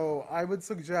 So I would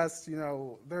suggest,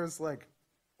 there's like,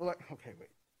 okay, wait.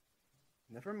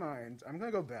 Never mind. I'm going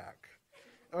to go back.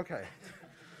 Okay.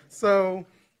 So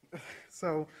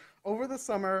over the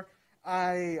summer,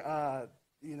 I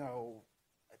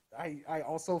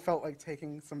also felt like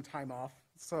taking some time off.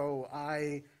 So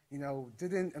I,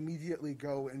 didn't immediately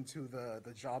go into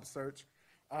the job search.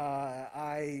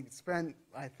 I spent,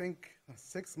 I think,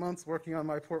 6 months working on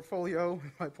my portfolio.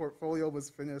 My portfolio was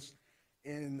finished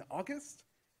in August,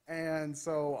 and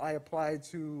so I applied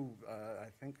to, I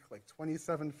think, like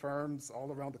 27 firms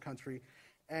all around the country,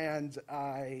 and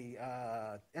I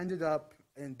ended up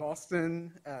in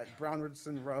Boston at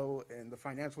Brown-Richardson Row in the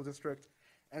financial district.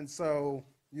 And so,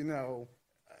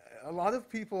 a lot of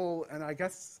people, and I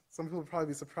guess some people would probably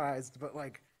be surprised, but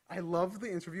like, I love the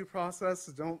interview process.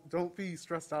 Don't be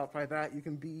stressed out by that. You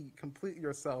can be completely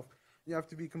yourself. You have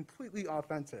to be completely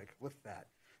authentic with that.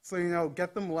 So,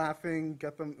 get them laughing,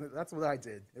 that's what I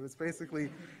did. It was basically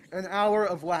an hour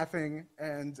of laughing,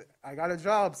 and I got a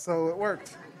job, so it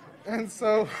worked. And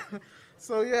so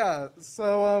yeah,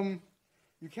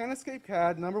 you can't escape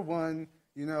CAD, number one.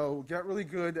 Get really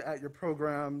good at your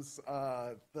programs.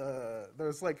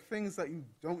 There's like things that you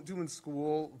don't do in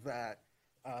school that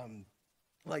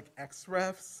like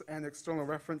XREFs and external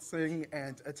referencing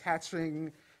and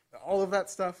attaching, all of that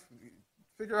stuff.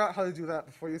 Figure out how to do that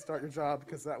before you start your job,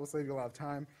 because that will save you a lot of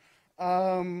time.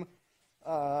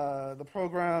 The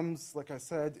programs, like I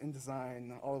said,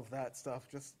 InDesign, all of that stuff,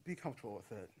 just be comfortable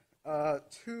with it.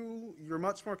 2, you're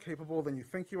much more capable than you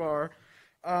think you are.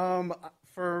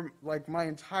 For like my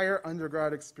entire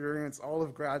undergrad experience, all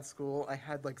of grad school, I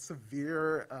had like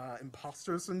severe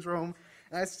imposter syndrome,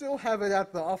 and I still have it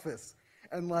at the office.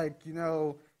 And like, you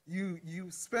know,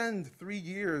 you spend 3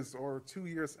 years or 2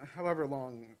 years, however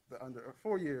long,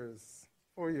 4 years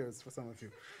for some of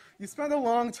you. You spend a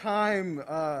long time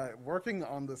working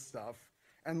on this stuff,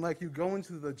 and like you go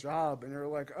into the job and you're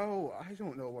like, oh, I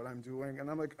don't know what I'm doing. And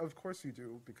I'm like, of course you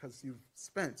do, because you've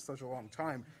spent such a long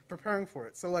time preparing for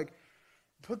it. So like,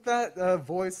 put that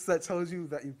voice that tells you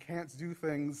that you can't do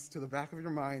things to the back of your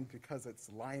mind because it's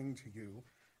lying to you.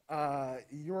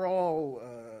 You're all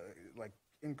like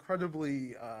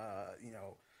incredibly, you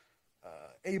know,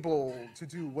 able to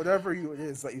do whatever it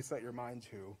is that you set your mind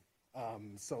to.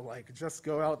 So like, just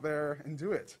go out there and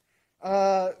do it.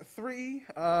 3,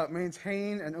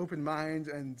 maintain an open mind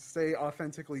and stay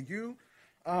authentically you.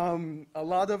 A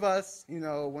lot of us, you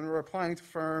know, when we're applying to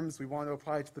firms, we want to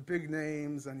apply to the big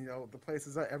names and, you know, the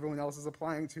places that everyone else is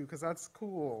applying to, because that's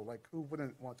cool. Like, who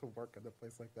wouldn't want to work at a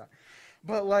place like that?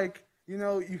 But like, you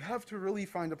know, you have to really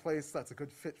find a place that's a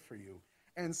good fit for you.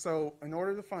 And so in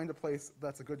order to find a place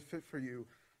that's a good fit for you,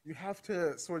 you have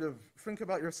to sort of think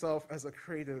about yourself as a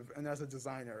creative and as a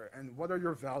designer, and what are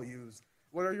your values?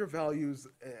 What are your values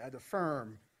at a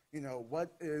firm? You know,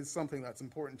 what is something that's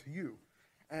important to you?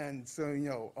 And so, you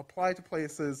know, apply to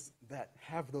places that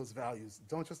have those values.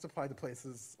 Don't just apply to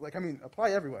places, like, I mean,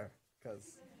 apply everywhere,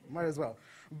 because you might as well.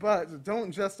 But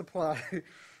don't just apply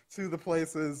to the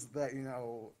places that, you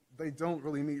know, they don't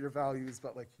really meet your values,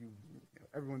 but like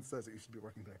everyone says that you should be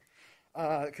working there.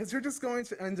 Because you're just going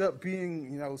to end up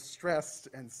being, you know, stressed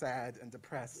and sad and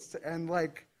depressed. And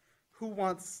like, who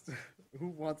wants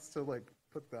to like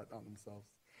put that on themselves?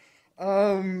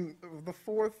 The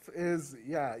 4th is,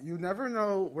 yeah, you never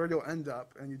know where you'll end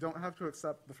up, and you don't have to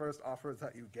accept the first offer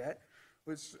that you get,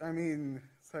 which, I mean,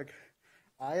 it's like,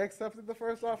 I accepted the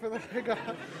first offer that I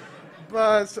got,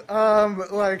 but,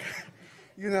 like,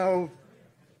 you know,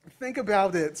 think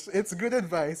about it. It's good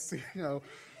advice, you know.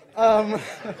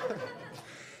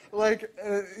 Like,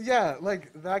 yeah,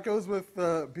 like, that goes with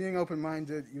being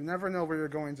open-minded. You never know where you're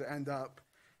going to end up.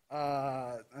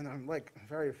 And I'm like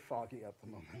very foggy at the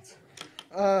moment.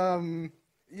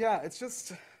 Yeah, it's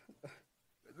just,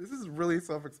 this is really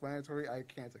self-explanatory. I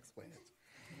can't explain it.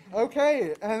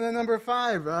 Okay, and then number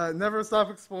 5, never stop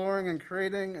exploring and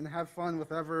creating, and have fun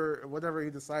with whatever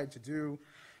you decide to do.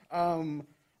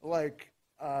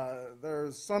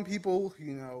 There's some people,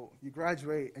 you know, you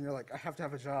graduate and you're like, I have to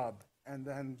have a job. And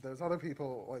then there's other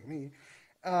people like me,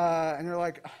 and you're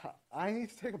like, I need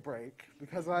to take a break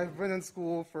because I've been in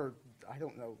school for, I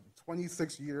don't know,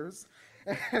 26 years.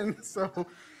 And so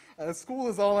school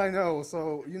is all I know.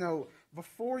 So, you know,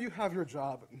 before you have your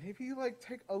job, maybe like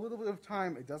take a little bit of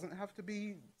time. It doesn't have to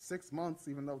be 6 months,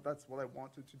 even though that's what I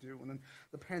wanted to do. And then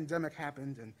the pandemic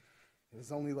happened and it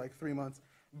was only like 3 months.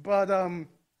 But,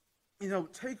 you know,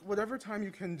 take whatever time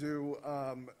you can do,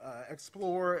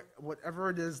 explore whatever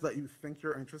it is that you think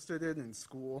you're interested in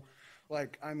school.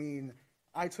 Like, I mean,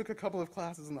 I took a couple of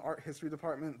classes in the art history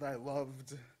department that I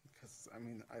loved, because, I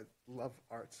mean, I love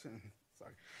art,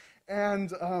 and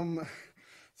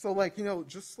so, like, you know,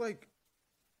 just, like,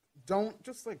 don't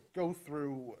just, like, go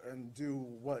through and do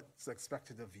what's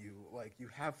expected of you. Like, you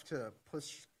have to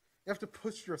push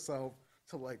yourself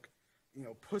to, like, you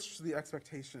know, push the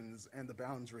expectations and the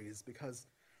boundaries, because,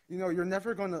 you know, you're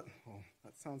never gonna, oh,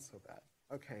 that sounds so bad.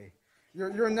 Okay.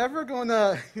 You're never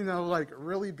gonna, you know, like,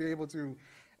 really be able to,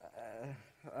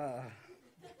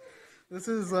 this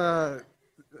is, I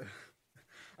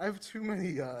have too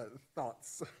many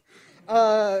thoughts.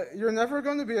 You're never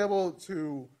gonna be able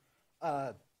to,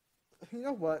 you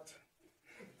know what?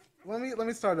 Let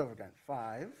me start over again.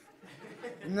 5.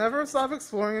 Never stop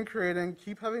exploring and creating.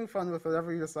 Keep having fun with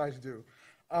whatever you decide to do.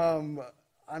 I'm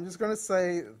just going to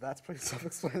say that's pretty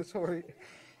self-explanatory.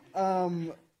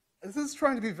 This is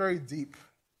trying to be very deep,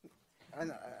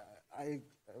 and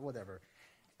whatever.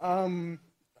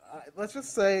 Let's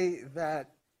just say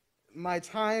that my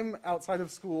time outside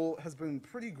of school has been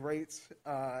pretty great.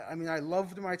 I mean, I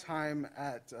loved my time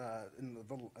in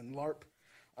LARP.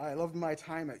 I loved my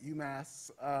time at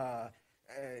UMass.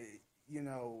 You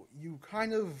know, you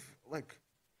kind of, like,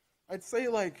 I'd say,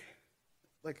 like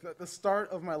the start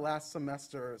of my last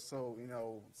semester, so, you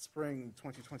know, spring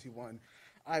 2021,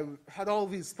 I had all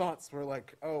these thoughts where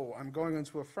like, oh, I'm going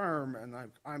into a firm and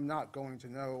I'm not going to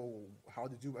know how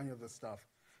to do any of this stuff.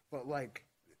 But like,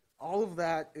 all of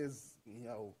that is,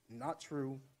 not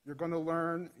true. You're going to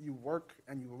learn, you work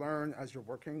and you learn as you're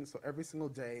working. So every single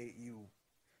day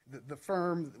the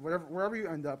firm, wherever you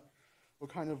end up, will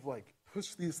kind of like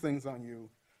push these things on you,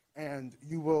 and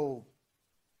you will,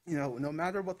 no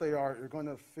matter what they are, you're going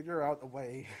to figure out a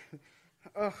way.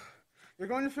 You're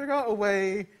going to figure out a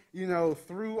way,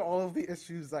 through all of the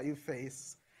issues that you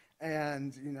face,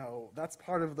 and that's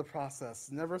part of the process.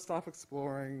 Never stop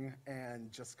exploring,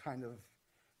 and just kind of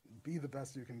be the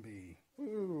best you can be.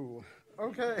 Ooh,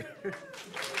 okay.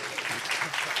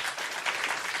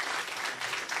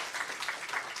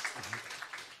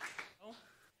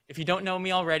 If you don't know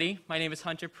me already, my name is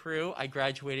Hunter Proulx. I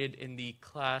graduated in the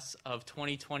class of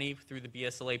 2020 through the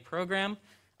BSLA program.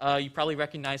 You probably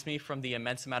recognize me from the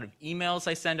immense amount of emails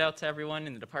I send out to everyone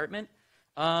in the department.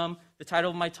 The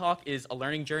title of my talk is A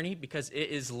Learning Journey, because it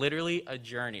is literally a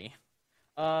journey.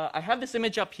 I have this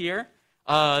image up here.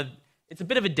 It's a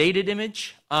bit of a dated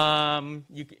image.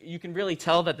 You can really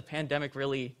tell that the pandemic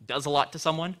really does a lot to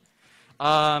someone.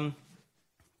 But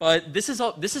this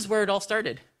is where it all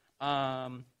started.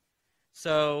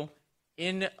 So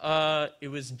it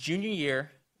was junior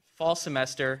year, fall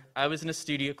semester. I was in a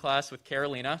studio class with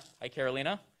Carolina. Hi,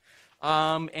 Carolina.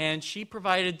 And she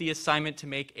provided the assignment to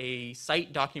make a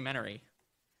site documentary.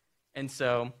 And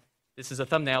so this is a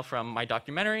thumbnail from my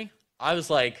documentary. I was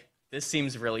like, this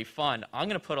seems really fun. I'm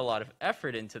going to put a lot of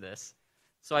effort into this.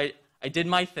 So I did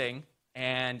my thing,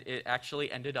 and it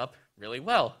actually ended up really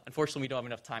well. Unfortunately, we don't have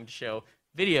enough time to show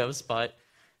videos, but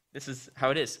this is how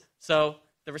it is. So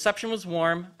the reception was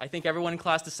warm. I think everyone in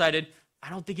class decided, I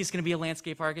don't think he's going to be a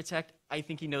landscape architect. I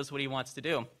think he knows what he wants to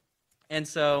do. And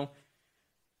so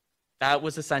that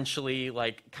was essentially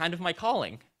like kind of my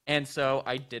calling. And so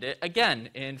I did it again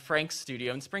in Frank's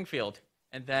studio in Springfield.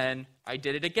 And then I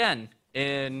did it again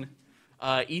in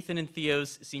Ethan and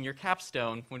Theo's senior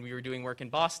capstone when we were doing work in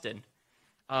Boston.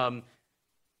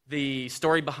 The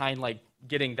story behind like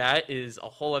getting that is a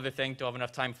whole other thing. Don't have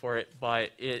enough time for it,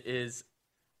 but it is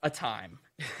a time.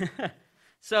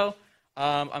 So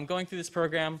I'm going through this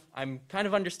program. I'm kind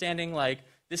of understanding like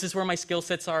this is where my skill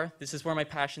sets are. This is where my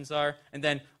passions are. And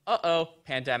then,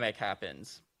 pandemic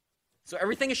happens. So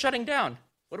everything is shutting down.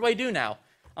 What do I do now?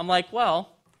 I'm like,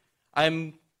 well,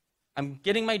 I'm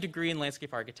getting my degree in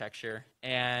landscape architecture,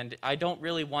 and I don't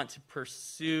really want to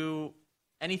pursue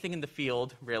anything in the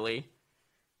field, really.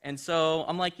 And so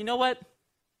I'm like, you know what?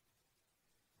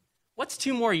 What's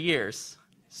 2 more years?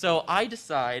 So I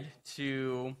decide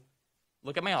to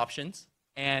look at my options,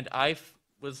 and I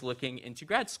was looking into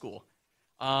grad school.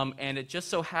 And it just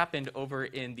so happened over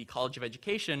in the College of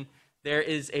Education, there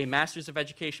is a Master's of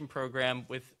Education program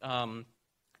with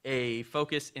a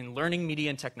focus in learning, media,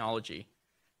 and technology.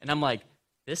 And I'm like,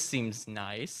 this seems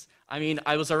nice. I mean,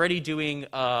 I was already doing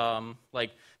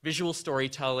like visual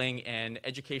storytelling and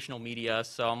educational media,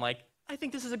 so I'm like, I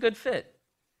think this is a good fit.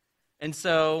 And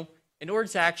so in order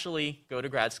to actually go to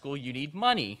grad school, you need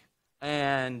money.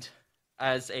 And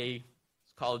as a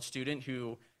college student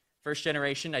who, first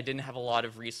generation, I didn't have a lot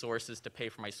of resources to pay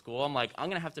for my school. I'm like, I'm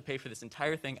going to have to pay for this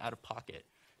entire thing out of pocket.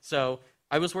 So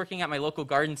I was working at my local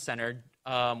garden center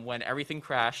when everything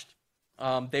crashed.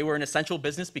 They were an essential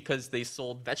business because they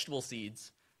sold vegetable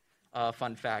seeds,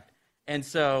 fun fact. And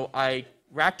so I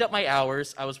racked up my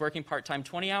hours. I was working part-time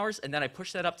 20 hours, and then I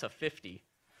pushed that up to 50.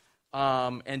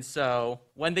 And so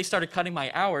when they started cutting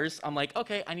my hours, I'm like,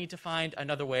 okay, I need to find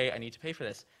another way. I need to pay for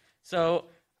this. So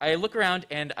I look around,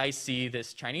 and I see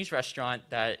this Chinese restaurant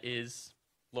that is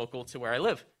local to where I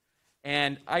live.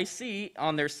 And I see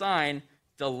on their sign,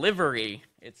 delivery.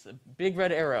 It's a big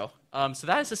red arrow. So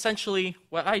that is essentially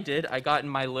what I did. I got in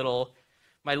my little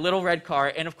red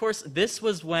car. And of course, this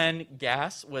was when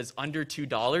gas was under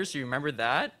 $2. You remember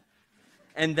that?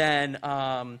 And then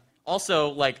also,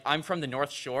 like, I'm from the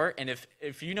North Shore. And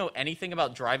if you know anything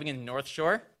about driving in the North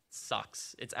Shore, it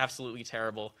sucks. It's absolutely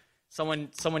terrible. Someone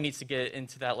needs to get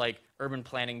into that, like, urban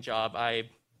planning job.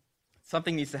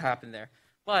 Something needs to happen there.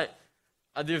 But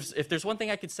if there's one thing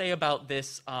I could say about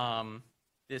this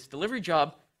this delivery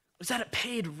job, was that it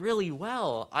paid really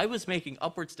well. I was making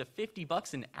upwards to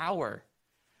 $50 an hour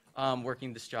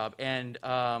working this job, and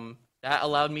that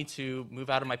allowed me to move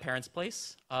out of my parents'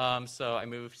 place. So I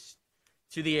moved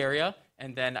to the area,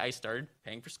 and then I started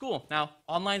paying for school. Now,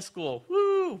 online school,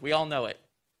 woo, we all know it.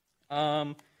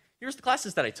 Here's the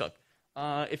classes that I took.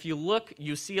 If you look,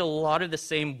 you see a lot of the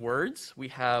same words. We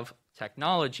have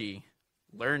technology,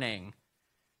 learning,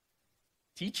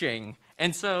 teaching.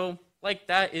 And so like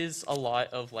that is a lot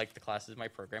of like the classes my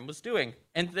program was doing.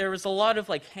 And there was a lot of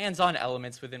like hands-on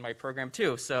elements within my program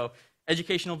too. So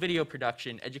educational video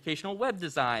production, educational web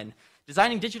design,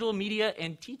 designing digital media,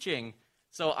 and teaching.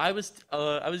 So I was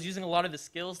using a lot of the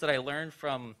skills that I learned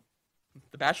from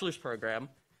the bachelor's program,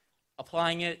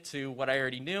 applying it to what I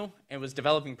already knew, and was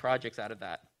developing projects out of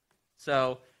that.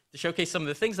 So to showcase some of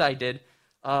the things I did,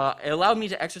 it allowed me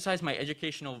to exercise my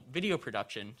educational video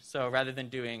production. So rather than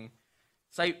doing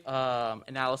site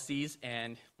analyses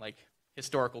and like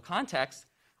historical context,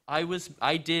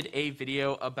 I did a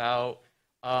video about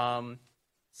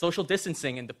social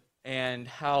distancing and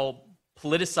how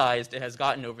politicized it has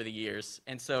gotten over the years.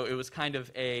 And so it was kind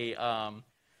of a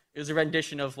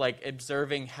rendition of like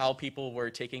observing how people were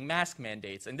taking mask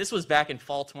mandates. And this was back in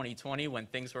fall 2020 when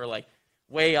things were like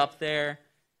way up there.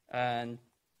 And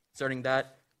starting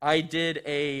that, I did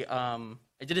a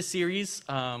series.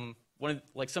 Some of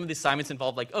the assignments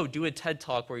involved like, oh, do a TED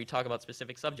Talk where you talk about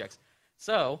specific subjects.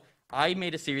 So I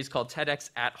made a series called TEDx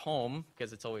at Home,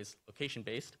 because it's always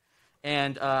location-based.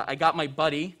 And I got my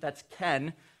buddy, that's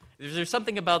Ken. There's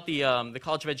something about the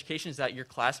College of Education is that your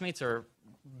classmates are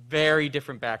very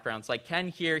different backgrounds. Like Ken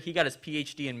here, he got his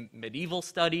PhD in medieval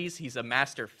studies. He's a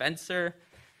master fencer.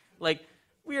 Like,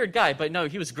 weird guy, but no,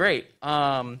 he was great.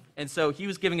 And so he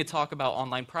was giving a talk about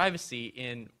online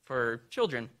privacy for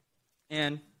children.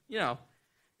 And, you know,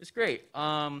 it's great.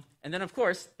 And then, of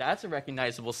course, that's a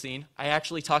recognizable scene. I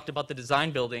actually talked about the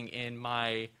design building in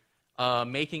my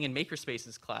making and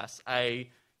makerspaces class. I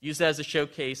used that as a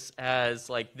showcase as,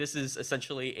 like, this is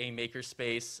essentially a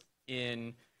makerspace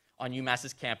on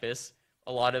UMass's campus.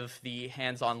 A lot of the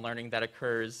hands-on learning that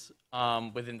occurs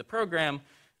within the program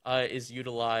is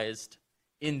utilized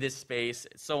in this space,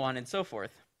 so on and so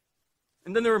forth.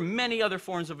 And then there were many other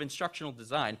forms of instructional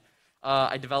design.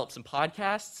 I developed some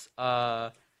podcasts.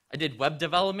 I did web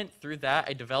development. Through that,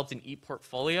 I developed an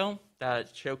e-portfolio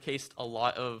that showcased a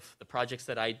lot of the projects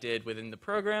that I did within the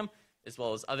program, as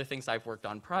well as other things I've worked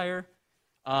on prior.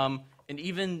 And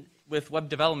even with web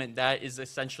development, that is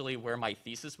essentially where my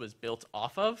thesis was built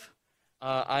off of.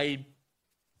 I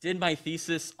did my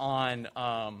thesis on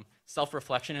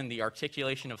self-reflection and the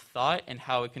articulation of thought and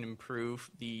how it can improve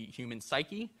the human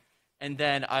psyche. And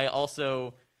then I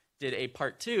also did a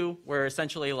part 2 where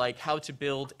essentially like how to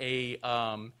build a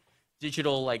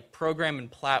digital like program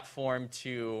and platform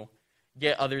to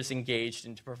get others engaged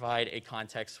and to provide a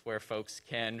context where folks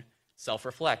can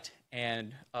self-reflect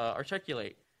and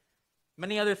articulate.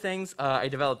 Many other things. I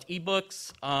developed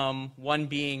ebooks, one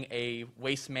being a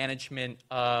waste management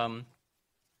kind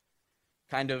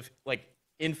of like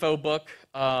info book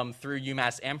through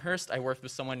UMass Amherst. I worked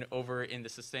with someone over in the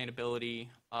sustainability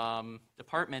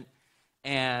department,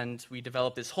 and we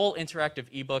developed this whole interactive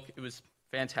ebook. It was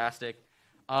fantastic.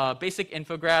 Basic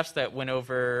infographics that went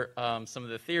over some of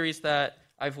the theories that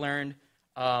I've learned.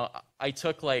 I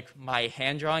took like my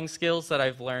hand drawing skills that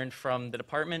I've learned from the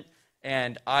department,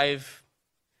 and I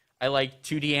like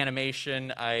 2D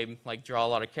animation. I like draw a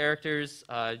lot of characters.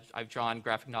 I've drawn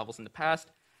graphic novels in the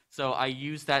past. So I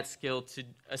use that skill to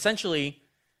essentially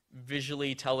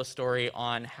visually tell a story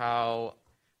on how,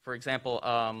 for example,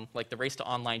 like the race to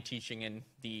online teaching and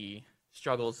the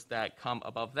struggles that come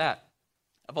above that.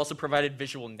 I've also provided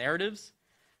visual narratives.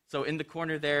 So in the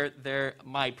corner there,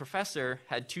 my professor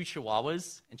had 2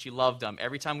 chihuahuas, and she loved them.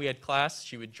 Every time we had class,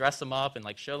 she would dress them up and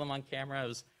like show them on camera. It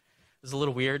was a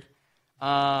little weird.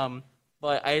 But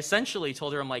I essentially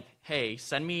told her, I'm like, hey,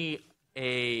 send me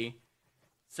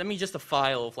just a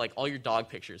file of like all your dog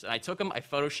pictures. And I took them, I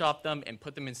photoshopped them, and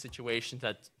put them in situations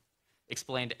that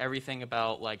explained everything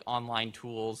about like online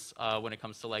tools when it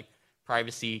comes to like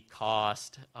privacy,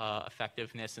 cost,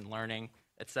 effectiveness in learning,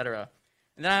 etc.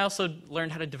 And then I also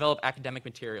learned how to develop academic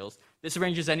materials. This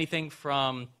ranges anything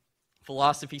from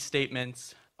philosophy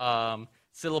statements,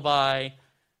 syllabi.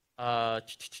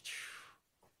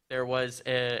 There was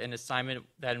an assignment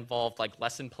that involved like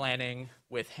lesson planning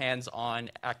with hands-on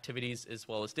activities as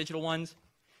well as digital ones.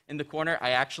 In the corner,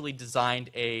 I actually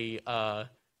designed a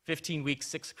 15-week,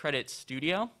 6-credit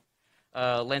studio,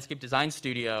 landscape design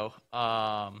studio,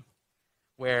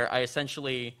 where I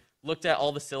essentially looked at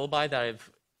all the syllabi that I've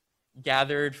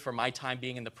gathered from my time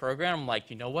being in the program. I'm like,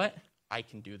 you know what? I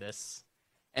can do this.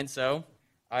 And so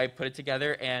I put it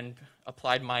together and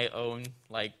applied my own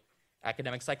like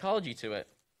academic psychology to it.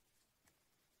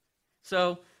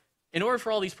 So in order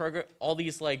for all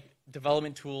these like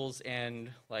development tools and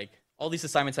like all these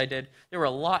assignments I did, there were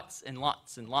lots and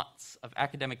lots and lots of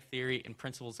academic theory and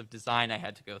principles of design I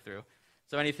had to go through.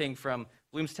 So anything from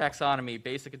Bloom's taxonomy,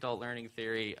 basic adult learning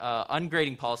theory,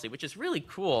 ungrading policy, which is really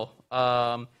cool.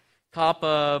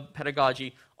 COPPA,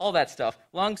 pedagogy, all that stuff.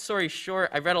 Long story short,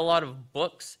 I read a lot of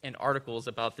books and articles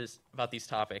about these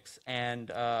topics, and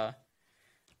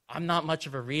I'm not much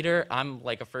of a reader. I'm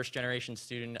like a first-generation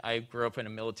student. I grew up in a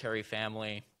military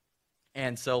family,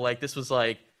 and so like this was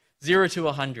like 0 to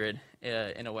 100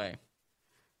 in a way.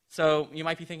 So you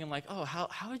might be thinking like, oh,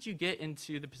 how did you get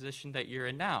into the position that you're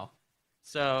in now?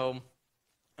 So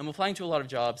I'm applying to a lot of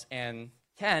jobs, and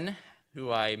Ken, who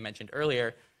I mentioned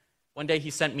earlier, one day he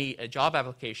sent me a job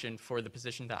application for the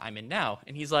position that I'm in now,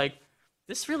 and he's like,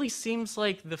 this really seems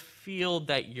like the field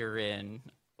that you're in,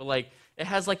 but like it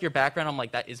has like your background. I'm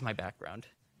like, that is my background,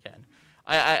 Ken.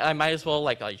 I might as well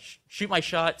like shoot my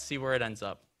shot, see where it ends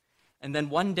up. And then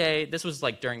one day, this was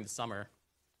like during the summer,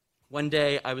 one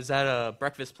day I was at a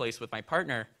breakfast place with my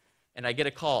partner, and I get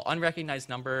a call, unrecognized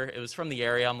number. It was from the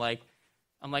area. I'm like,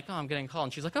 oh, I'm getting a call,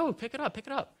 and she's like, oh, pick it up.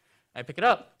 I pick it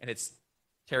up, and it's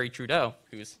Terry Trudeau,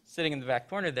 who's sitting in the back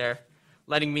corner there,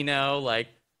 letting me know, like,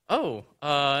 oh,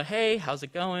 hey, how's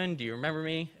it going? Do you remember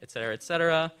me? Et cetera, et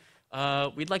cetera.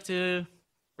 We'd like to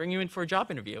bring you in for a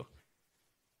job interview.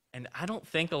 And I don't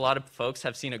think a lot of folks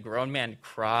have seen a grown man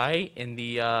cry in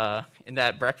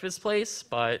that breakfast place,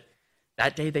 but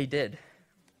that day they did.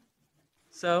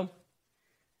 So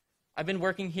I've been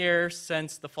working here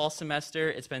since the fall semester.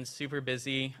 It's been super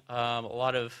busy. A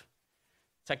lot of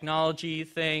technology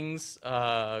things,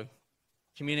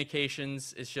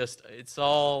 communications. It's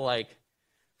all like,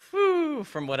 whew,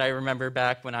 from what I remember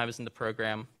back when I was in the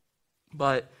program.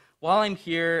 But while I'm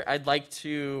here, I'd like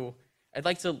to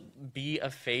be a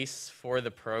face for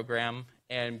the program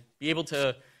and be able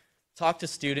to talk to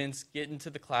students, get into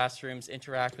the classrooms,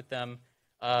 interact with them,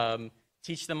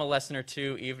 teach them a lesson or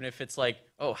two, even if it's like,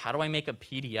 oh, how do I make a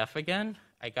PDF again?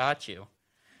 I got you.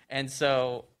 And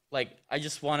so, like, I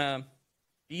just want to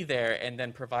be there and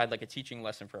then provide, like, a teaching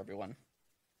lesson for everyone.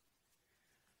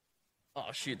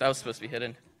 Oh, shoot, that was supposed to be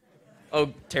hidden.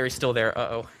 Oh, Terry's still there.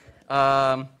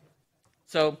 Uh-oh.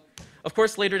 So, of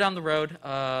course, later down the road,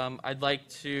 I'd like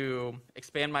to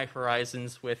expand my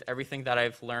horizons with everything that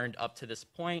I've learned up to this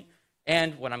point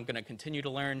and what I'm going to continue to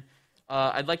learn.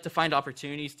 I'd like to find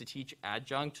opportunities to teach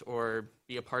adjunct or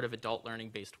be a part of adult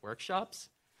learning-based workshops.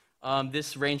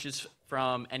 This ranges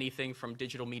from anything from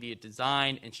digital media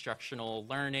design, instructional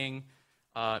learning,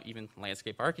 even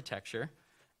landscape architecture.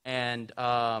 And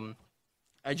I'd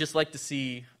just like to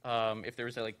see if there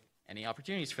was like any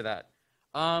opportunities for that.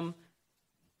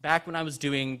 Back when I was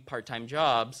doing part-time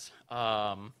jobs,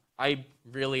 I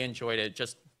really enjoyed it.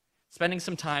 Just spending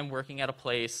some time working at a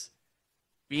place,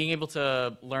 being able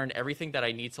to learn everything that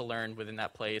I need to learn within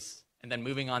that place, and then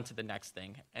moving on to the next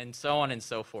thing, and so on and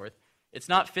so forth. It's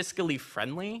not fiscally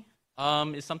friendly,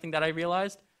 is something that I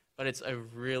realized, but it's a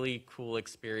really cool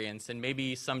experience, and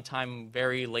maybe sometime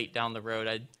very late down the road,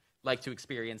 I'd like to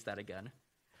experience that again.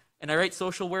 And I write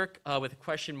social work with a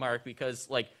question mark because,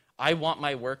 like, I want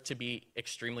my work to be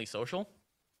extremely social,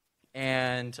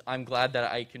 and I'm glad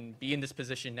that I can be in this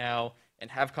position now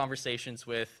and have conversations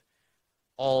with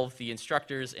all of the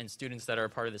instructors and students that are a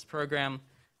part of this program.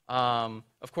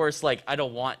 Of course, like, I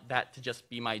don't want that to just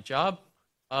be my job,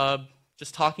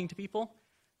 just talking to people.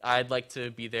 I'd like to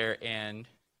be there and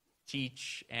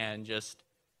teach and just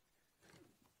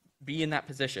be in that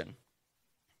position.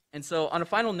 And so on a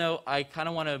final note, I kind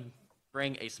of want to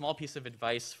bring a small piece of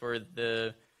advice for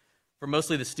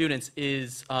mostly the students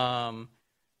is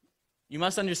you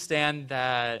must understand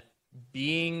that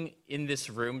being in this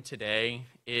room today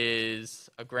is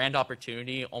a grand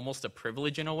opportunity, almost a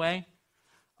privilege in a way.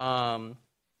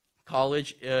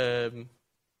 College,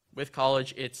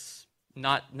 it's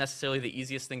not necessarily the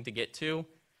easiest thing to get to.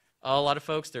 A lot of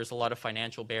folks, there's a lot of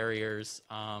financial barriers,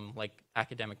 like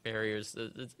academic barriers.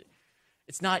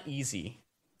 It's not easy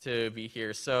to be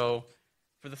here. So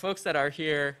for the folks that are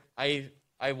here, I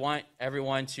want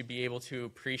everyone to be able to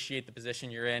appreciate the position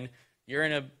you're in. You're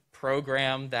in a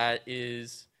program that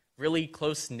is really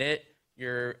close-knit.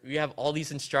 You have all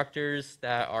these instructors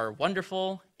that are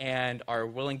wonderful and are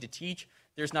willing to teach.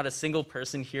 There's not a single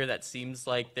person here that seems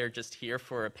like they're just here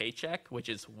for a paycheck, which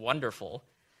is wonderful.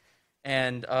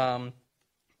 And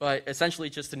but essentially,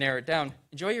 just to narrow it down,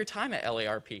 enjoy your time at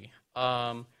LA&RP.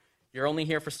 You're only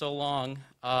here for so long.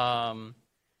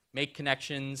 Make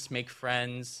connections, make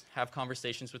friends, have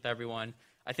conversations with everyone.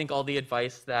 I think all the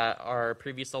advice that our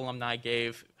previous alumni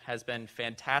gave has been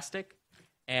fantastic,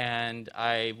 and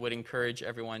I would encourage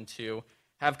everyone to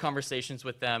have conversations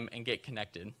with them and get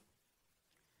connected.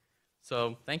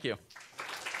 So, thank you.